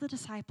lined up all the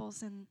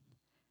disciples in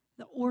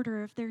the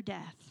order of their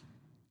death,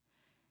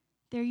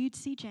 there you'd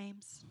see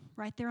James,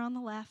 right there on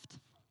the left,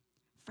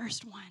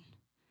 first one.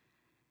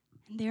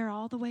 And there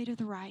all the way to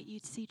the right,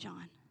 you'd see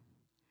John.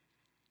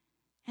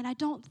 And I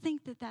don't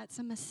think that that's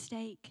a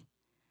mistake.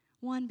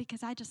 One,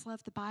 because I just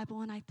love the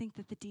Bible and I think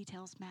that the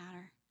details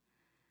matter.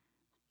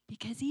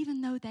 Because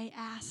even though they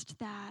asked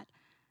that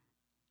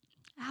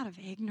out of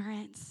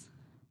ignorance,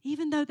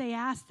 Even though they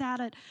asked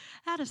that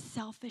out of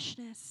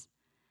selfishness,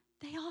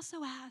 they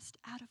also asked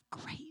out of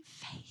great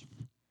faith.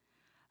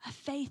 A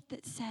faith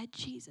that said,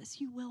 Jesus,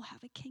 you will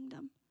have a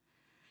kingdom.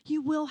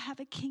 You will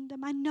have a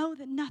kingdom. I know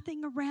that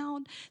nothing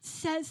around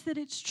says that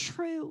it's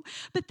true,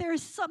 but there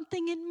is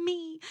something in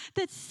me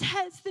that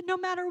says that no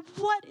matter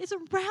what is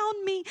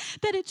around me,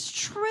 that it's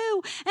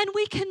true. And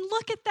we can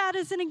look at that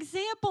as an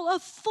example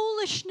of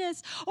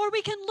foolishness, or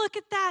we can look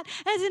at that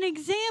as an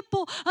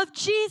example of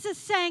Jesus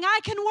saying,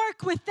 I can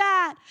work with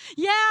that.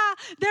 Yeah,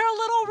 they're a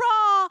little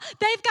raw.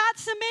 They've got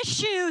some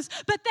issues,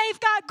 but they've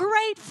got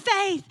great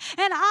faith,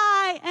 and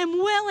I am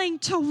willing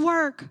to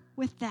work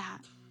with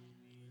that.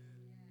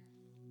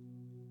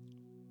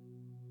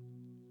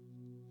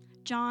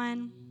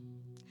 John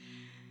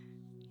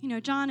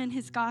in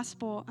his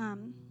gospel,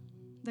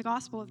 the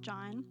Gospel of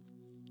John,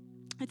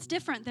 it's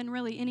different than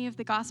really any of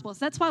the Gospels.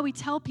 That's why we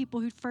tell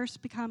people who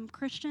first become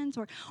Christians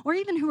or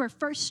even who are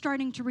first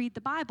starting to read the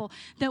Bible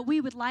that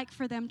we would like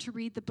for them to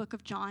read the book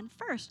of John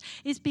first,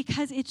 is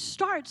because it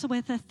starts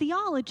with a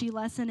theology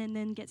lesson and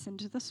then gets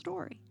into the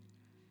story.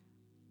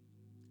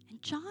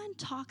 And John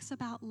talks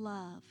about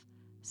love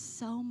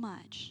so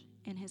much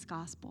in his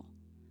gospel.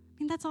 I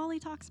mean, that's all he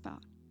talks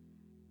about.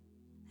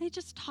 He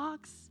just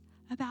talks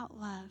about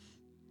love.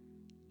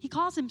 He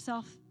calls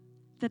himself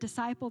the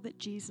disciple that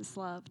Jesus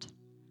loved.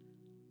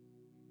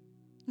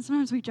 And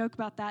sometimes we joke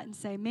about that and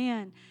say,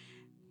 man,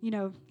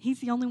 he's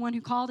the only one who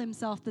called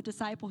himself the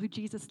disciple who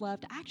Jesus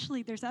loved.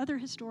 Actually, there's other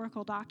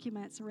historical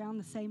documents around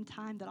the same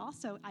time that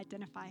also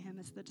identify him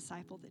as the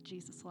disciple that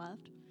Jesus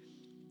loved.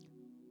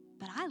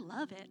 But I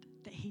love it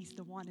that he's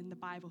the one in the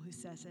Bible who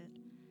says it.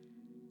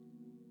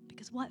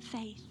 Because what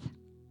faith?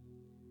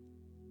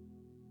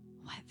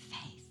 What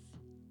faith?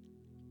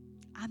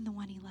 I'm the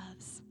one he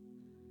loves.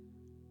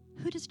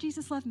 Who does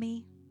Jesus love?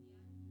 Me.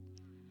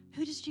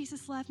 Who does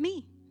Jesus love?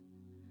 Me.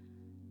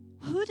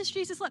 Who does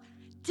Jesus love?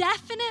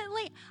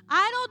 Definitely,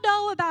 I don't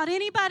know about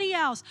anybody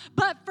else,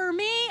 but for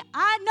me,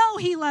 I know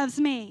he loves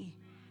me.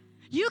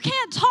 You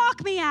can't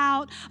talk me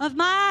out of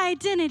my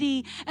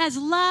identity as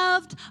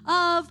loved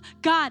of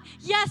God.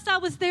 Yes, I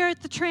was there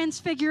at the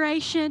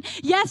Transfiguration.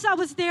 Yes, I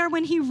was there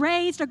when he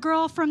raised a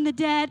girl from the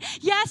dead.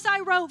 Yes,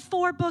 I wrote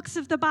 4 books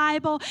of the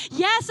Bible.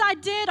 Yes, I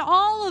did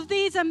all of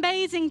these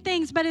amazing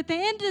things. But at the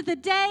end of the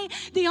day,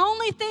 the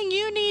only thing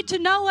you need to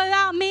know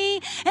about me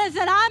is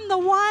that I'm the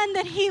one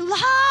that he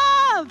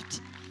loved.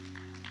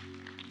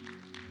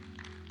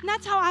 And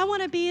that's how I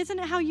want to be. Isn't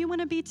it how you want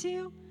to be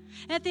too?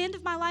 At the end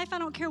of my life, I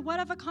don't care what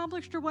I've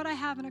accomplished or what I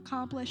haven't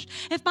accomplished.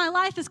 If my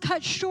life is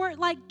cut short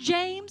like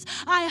James,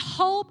 I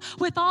hope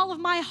with all of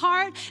my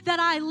heart that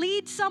I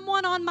lead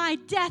someone on my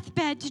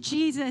deathbed to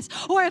Jesus.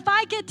 Or if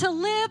I get to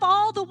live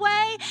all the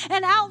way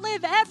and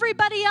outlive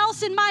everybody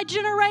else in my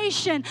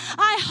generation,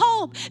 I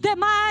hope that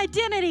my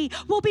identity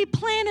will be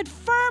planted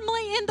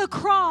firmly in the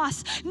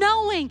cross,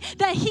 knowing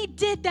that he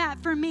did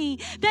that for me,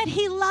 that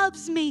he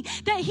loves me,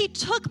 that he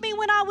took me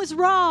when I was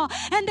raw,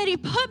 and that he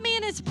put me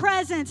in his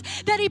presence,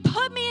 that he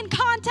put me in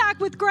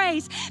contact with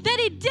grace, that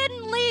he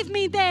didn't leave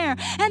me there,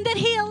 and that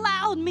he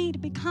allowed me to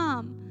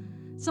become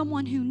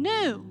someone who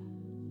knew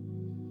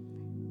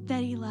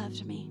that he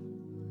loved me.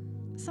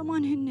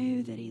 Someone who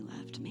knew that he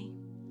loved me.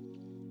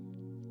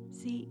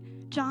 See,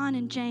 John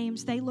and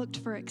James, they looked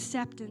for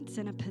acceptance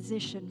in a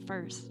position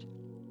first.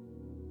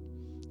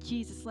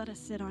 Jesus, let us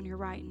sit on your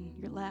right and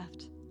your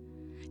left.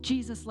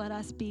 Jesus, let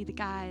us be the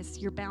guys,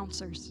 your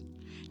bouncers.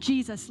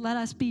 Jesus, let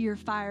us be your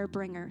fire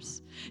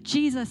bringers.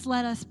 Jesus,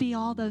 let us be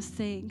all those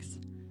things.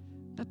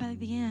 But by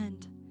the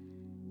end,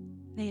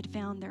 they had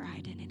found their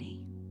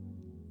identity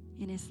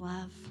in his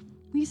love.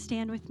 Will you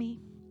stand with me?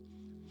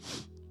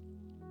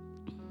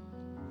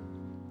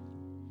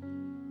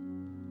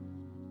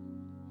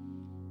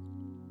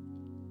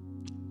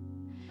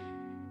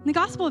 In the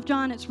Gospel of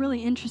John, it's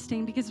really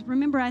interesting because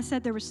remember I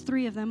said there was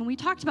 3 of them, and we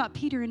talked about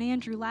Peter and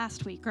Andrew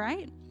last week,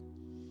 right?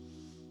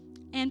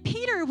 And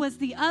Peter was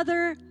the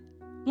other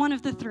one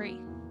of the 3.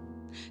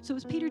 So it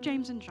was Peter,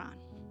 James, and John.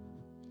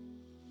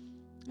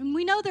 And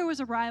we know there was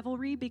a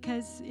rivalry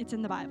because it's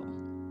in the Bible.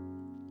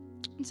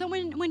 And so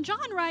when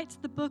John writes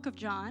the book of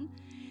John,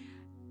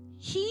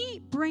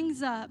 he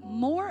brings up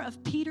more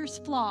of Peter's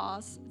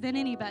flaws than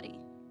anybody.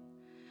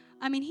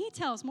 I mean, he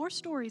tells more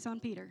stories on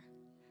Peter.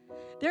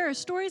 There are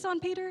stories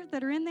on Peter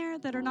that are in there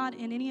that are not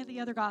in any of the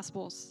other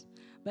Gospels,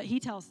 but he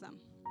tells them.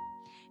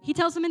 He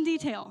tells them in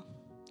detail.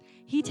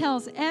 He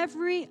tells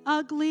every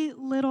ugly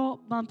little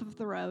bump of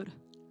the road.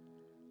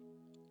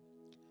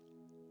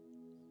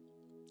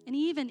 And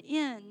he even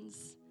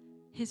ends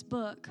his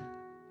book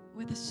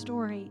with a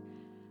story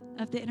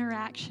of the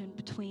interaction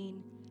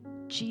between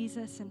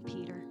Jesus and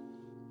Peter.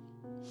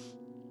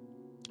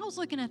 I was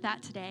looking at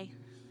that today,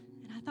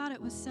 and I thought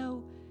it was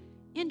so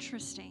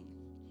interesting.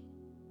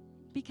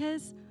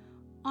 Because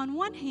on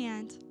one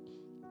hand,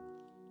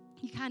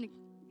 you kind of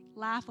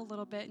laugh a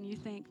little bit and you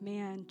think,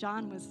 man,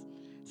 John was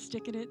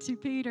sticking it to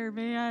Peter,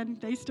 man.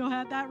 They still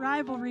had that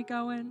rivalry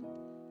going.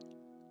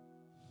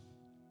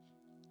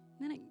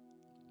 Then it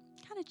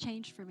kind of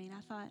changed for me, and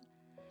I thought,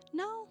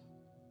 no,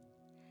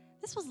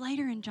 This was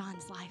later in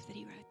John's life that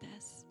he wrote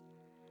this.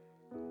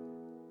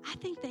 I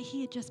think that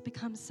he had just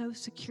become so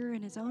secure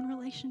in his own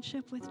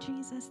relationship with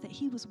Jesus that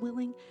he was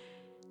willing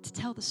to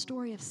tell the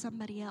story of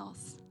somebody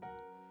else,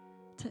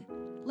 to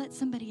let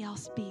somebody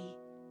else be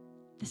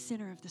the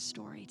center of the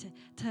story,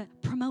 to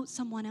promote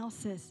someone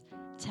else's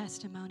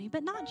testimony.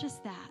 But not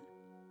just that.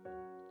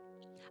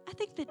 I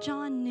think that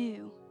John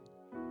knew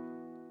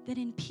that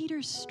in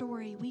Peter's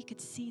story, we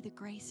could see the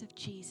grace of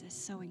Jesus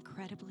so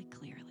incredibly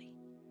clearly.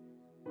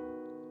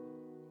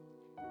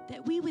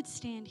 That we would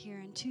stand here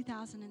in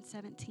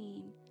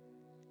 2017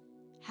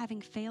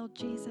 having failed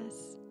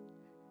Jesus,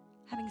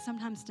 having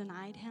sometimes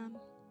denied him,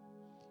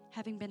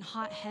 having been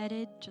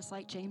hot-headed, just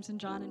like James and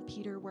John and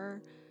Peter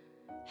were,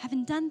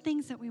 having done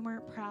things that we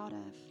weren't proud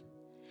of,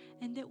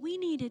 and that we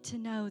needed to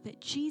know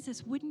that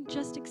Jesus wouldn't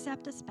just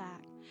accept us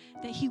back,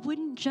 that he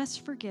wouldn't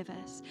just forgive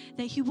us,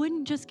 that he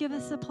wouldn't just give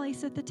us a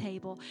place at the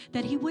table,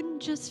 that he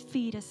wouldn't just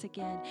feed us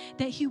again,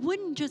 that he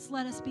wouldn't just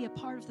let us be a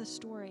part of the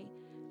story,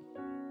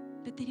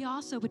 but that he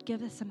also would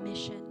give us a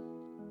mission.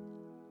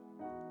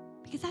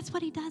 Because that's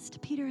what he does to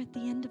Peter at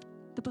the end of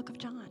the book of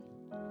John.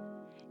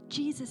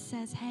 Jesus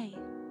says, hey,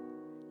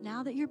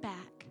 now that you're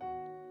back,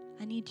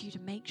 I need you to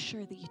make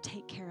sure that you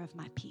take care of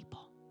my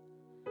people.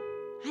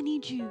 I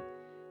need you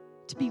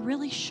to be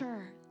really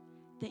sure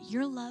that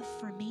your love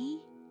for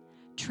me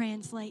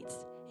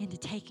translates into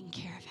taking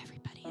care of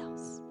everybody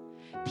else.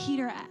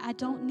 Peter, I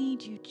don't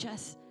need you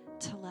just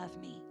to love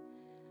me.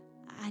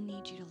 I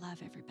need you to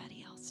love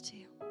everybody else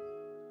too.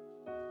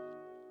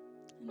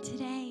 And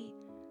today,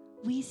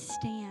 we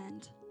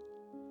stand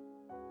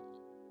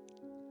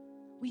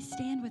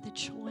with a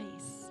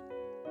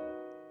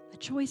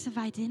choice of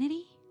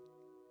identity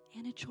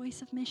and a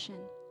choice of mission.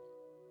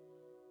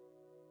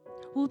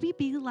 Will we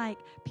be like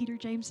Peter,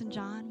 James, and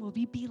John? Will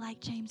we be like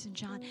James and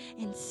John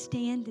and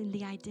stand in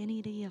the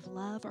identity of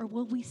love? Or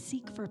will we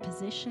seek for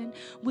position?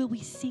 Will we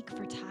seek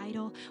for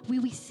title?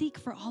 Will we seek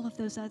for all of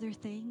those other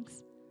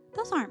things?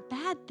 Those aren't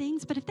bad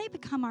things, but if they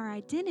become our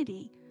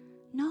identity,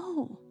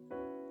 no.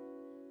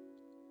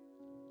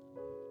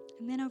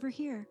 And then over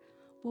here,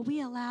 will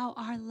we allow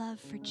our love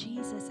for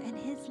Jesus and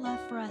his love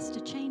for us to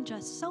change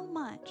us so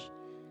much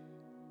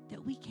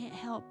that we can't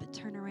help but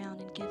turn around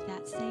and give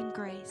that same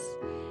grace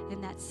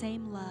and that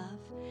same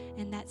love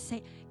and that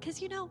same... Because,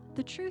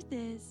 the truth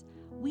is,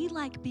 we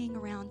like being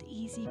around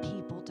easy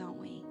people, don't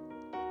we?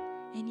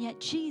 And yet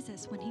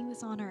Jesus, when he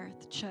was on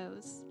earth,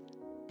 chose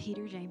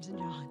Peter, James, and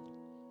John.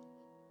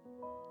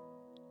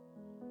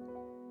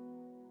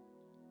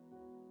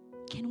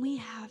 Can we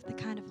have the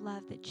kind of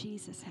love that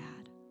Jesus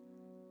had?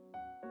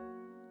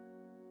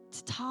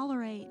 To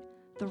tolerate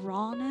the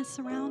rawness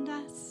around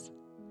us,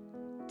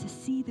 to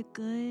see the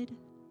good,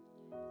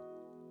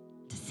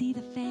 to see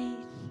the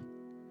faith,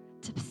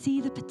 to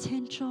see the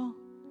potential,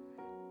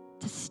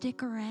 to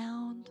stick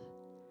around,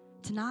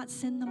 to not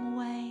send them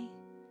away,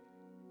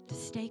 to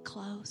stay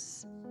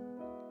close.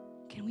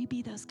 Can we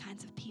be those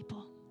kinds of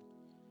people?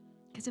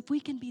 Because if we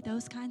can be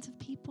those kinds of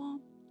people,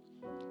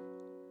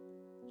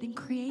 then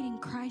creating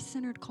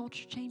Christ-centered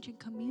culture-changing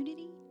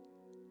community,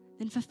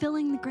 then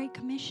fulfilling the Great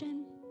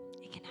Commission,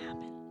 it can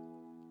happen.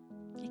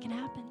 It can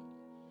happen.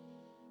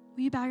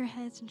 Will you bow your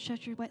heads and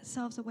shut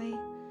yourselves away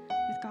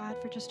with God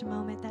for just a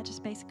moment? That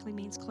just basically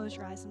means close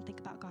your eyes and think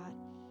about God.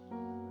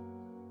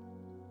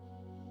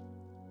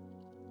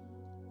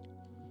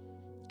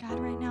 God,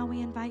 right now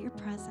we invite your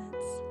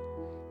presence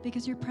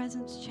because your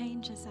presence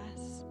changes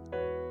us.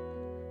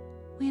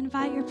 We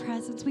invite your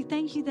presence. We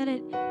thank you that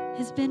it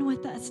has been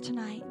with us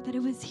tonight, that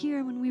it was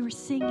here when we were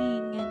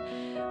singing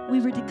and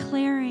we were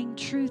declaring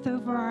truth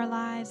over our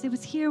lives. It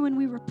was here when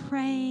we were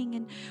praying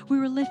and we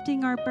were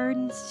lifting our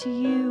burdens to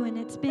you, and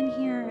it's been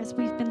here as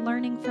we've been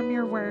learning from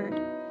your word.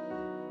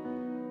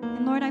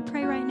 And Lord, I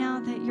pray right now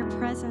that your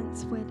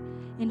presence would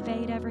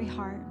invade every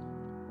heart.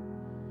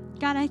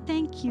 God, I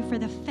thank you for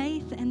the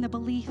faith and the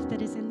belief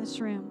that is in this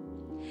room.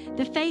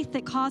 The faith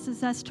that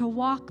causes us to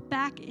walk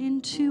back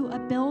into a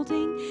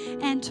building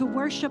and to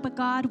worship a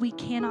God we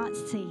cannot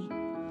see.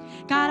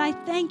 God, I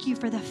thank you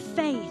for the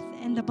faith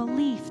and the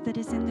belief that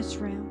is in this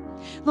room.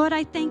 Lord,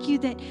 I thank you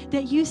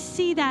that you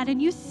see that and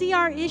you see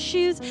our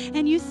issues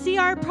and you see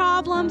our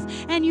problems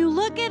and you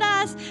look at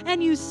us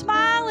and you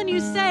smile and you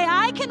say,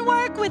 I can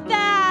work with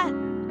that.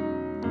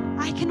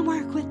 I can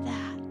work with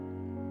that.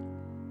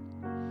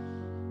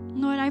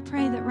 Lord, I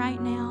pray that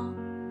right now,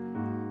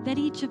 that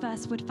each of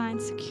us would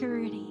find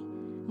security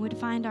and would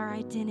find our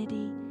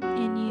identity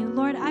in you.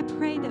 Lord, I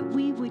pray that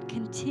we would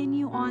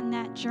continue on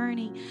that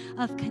journey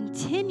of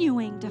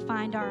continuing to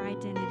find our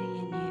identity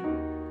in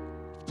you,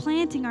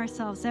 planting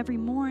ourselves every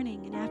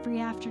morning and every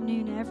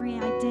afternoon and every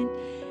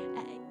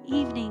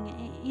evening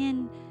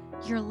in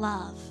your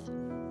love.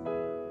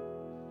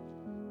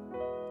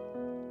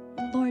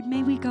 Lord,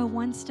 may we go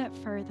one step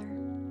further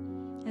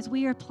as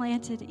we are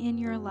planted in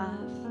your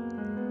love.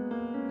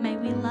 May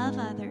we love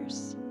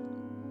others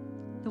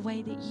the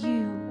way that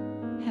you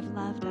have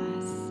loved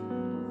us.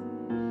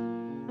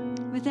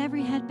 With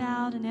every head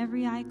bowed and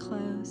every eye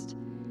closed,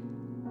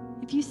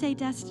 if you say,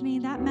 Destiny,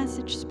 that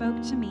message spoke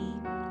to me,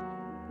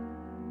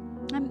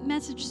 That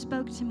message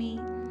spoke to me.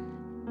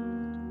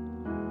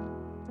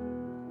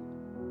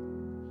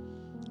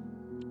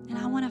 And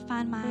I want to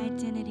find my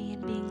identity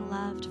in being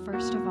loved,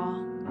 first of all.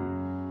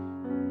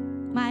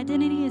 My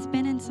identity has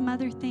been in some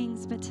other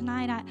things, but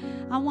tonight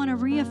I want to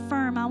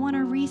reaffirm, I want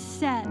to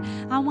reset,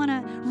 I want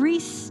to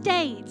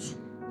restate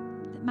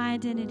that my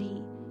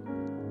identity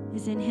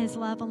is in His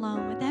love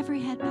alone, with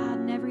every head bowed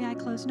and every eye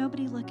closed,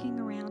 nobody looking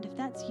around. If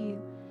that's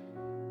you,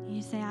 and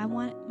you say, I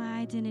want my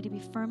identity to be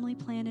firmly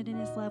planted in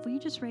His love, will you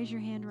just raise your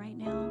hand right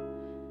now?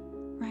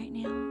 Right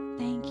now.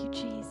 Thank you,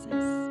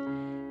 Jesus.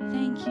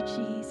 Thank you,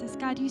 Jesus.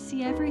 God, you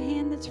see every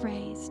hand that's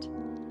raised.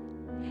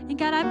 And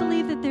God, I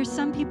believe that there's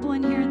some people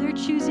in here, they're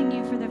choosing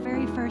you for the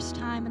very first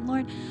time. And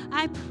Lord,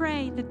 I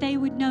pray that they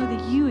would know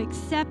that you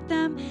accept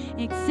them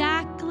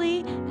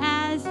exactly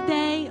as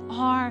they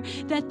are.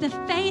 That the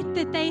faith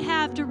that they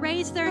have to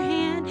raise their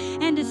hand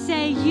and to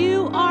say,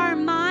 you are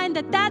mine,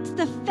 that's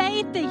the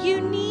faith that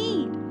you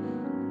need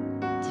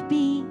to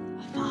be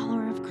a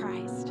follower of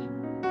Christ.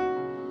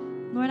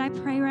 Lord, I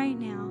pray right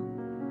now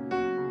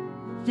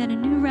that a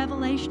new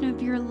revelation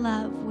of your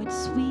love would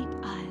sweep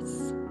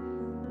us.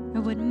 It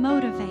would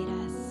motivate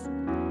us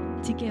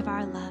to give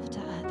our love to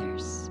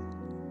others.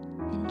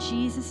 In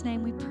Jesus'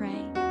 name we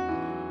pray.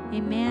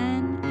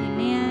 Amen,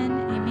 amen,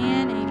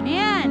 amen, amen.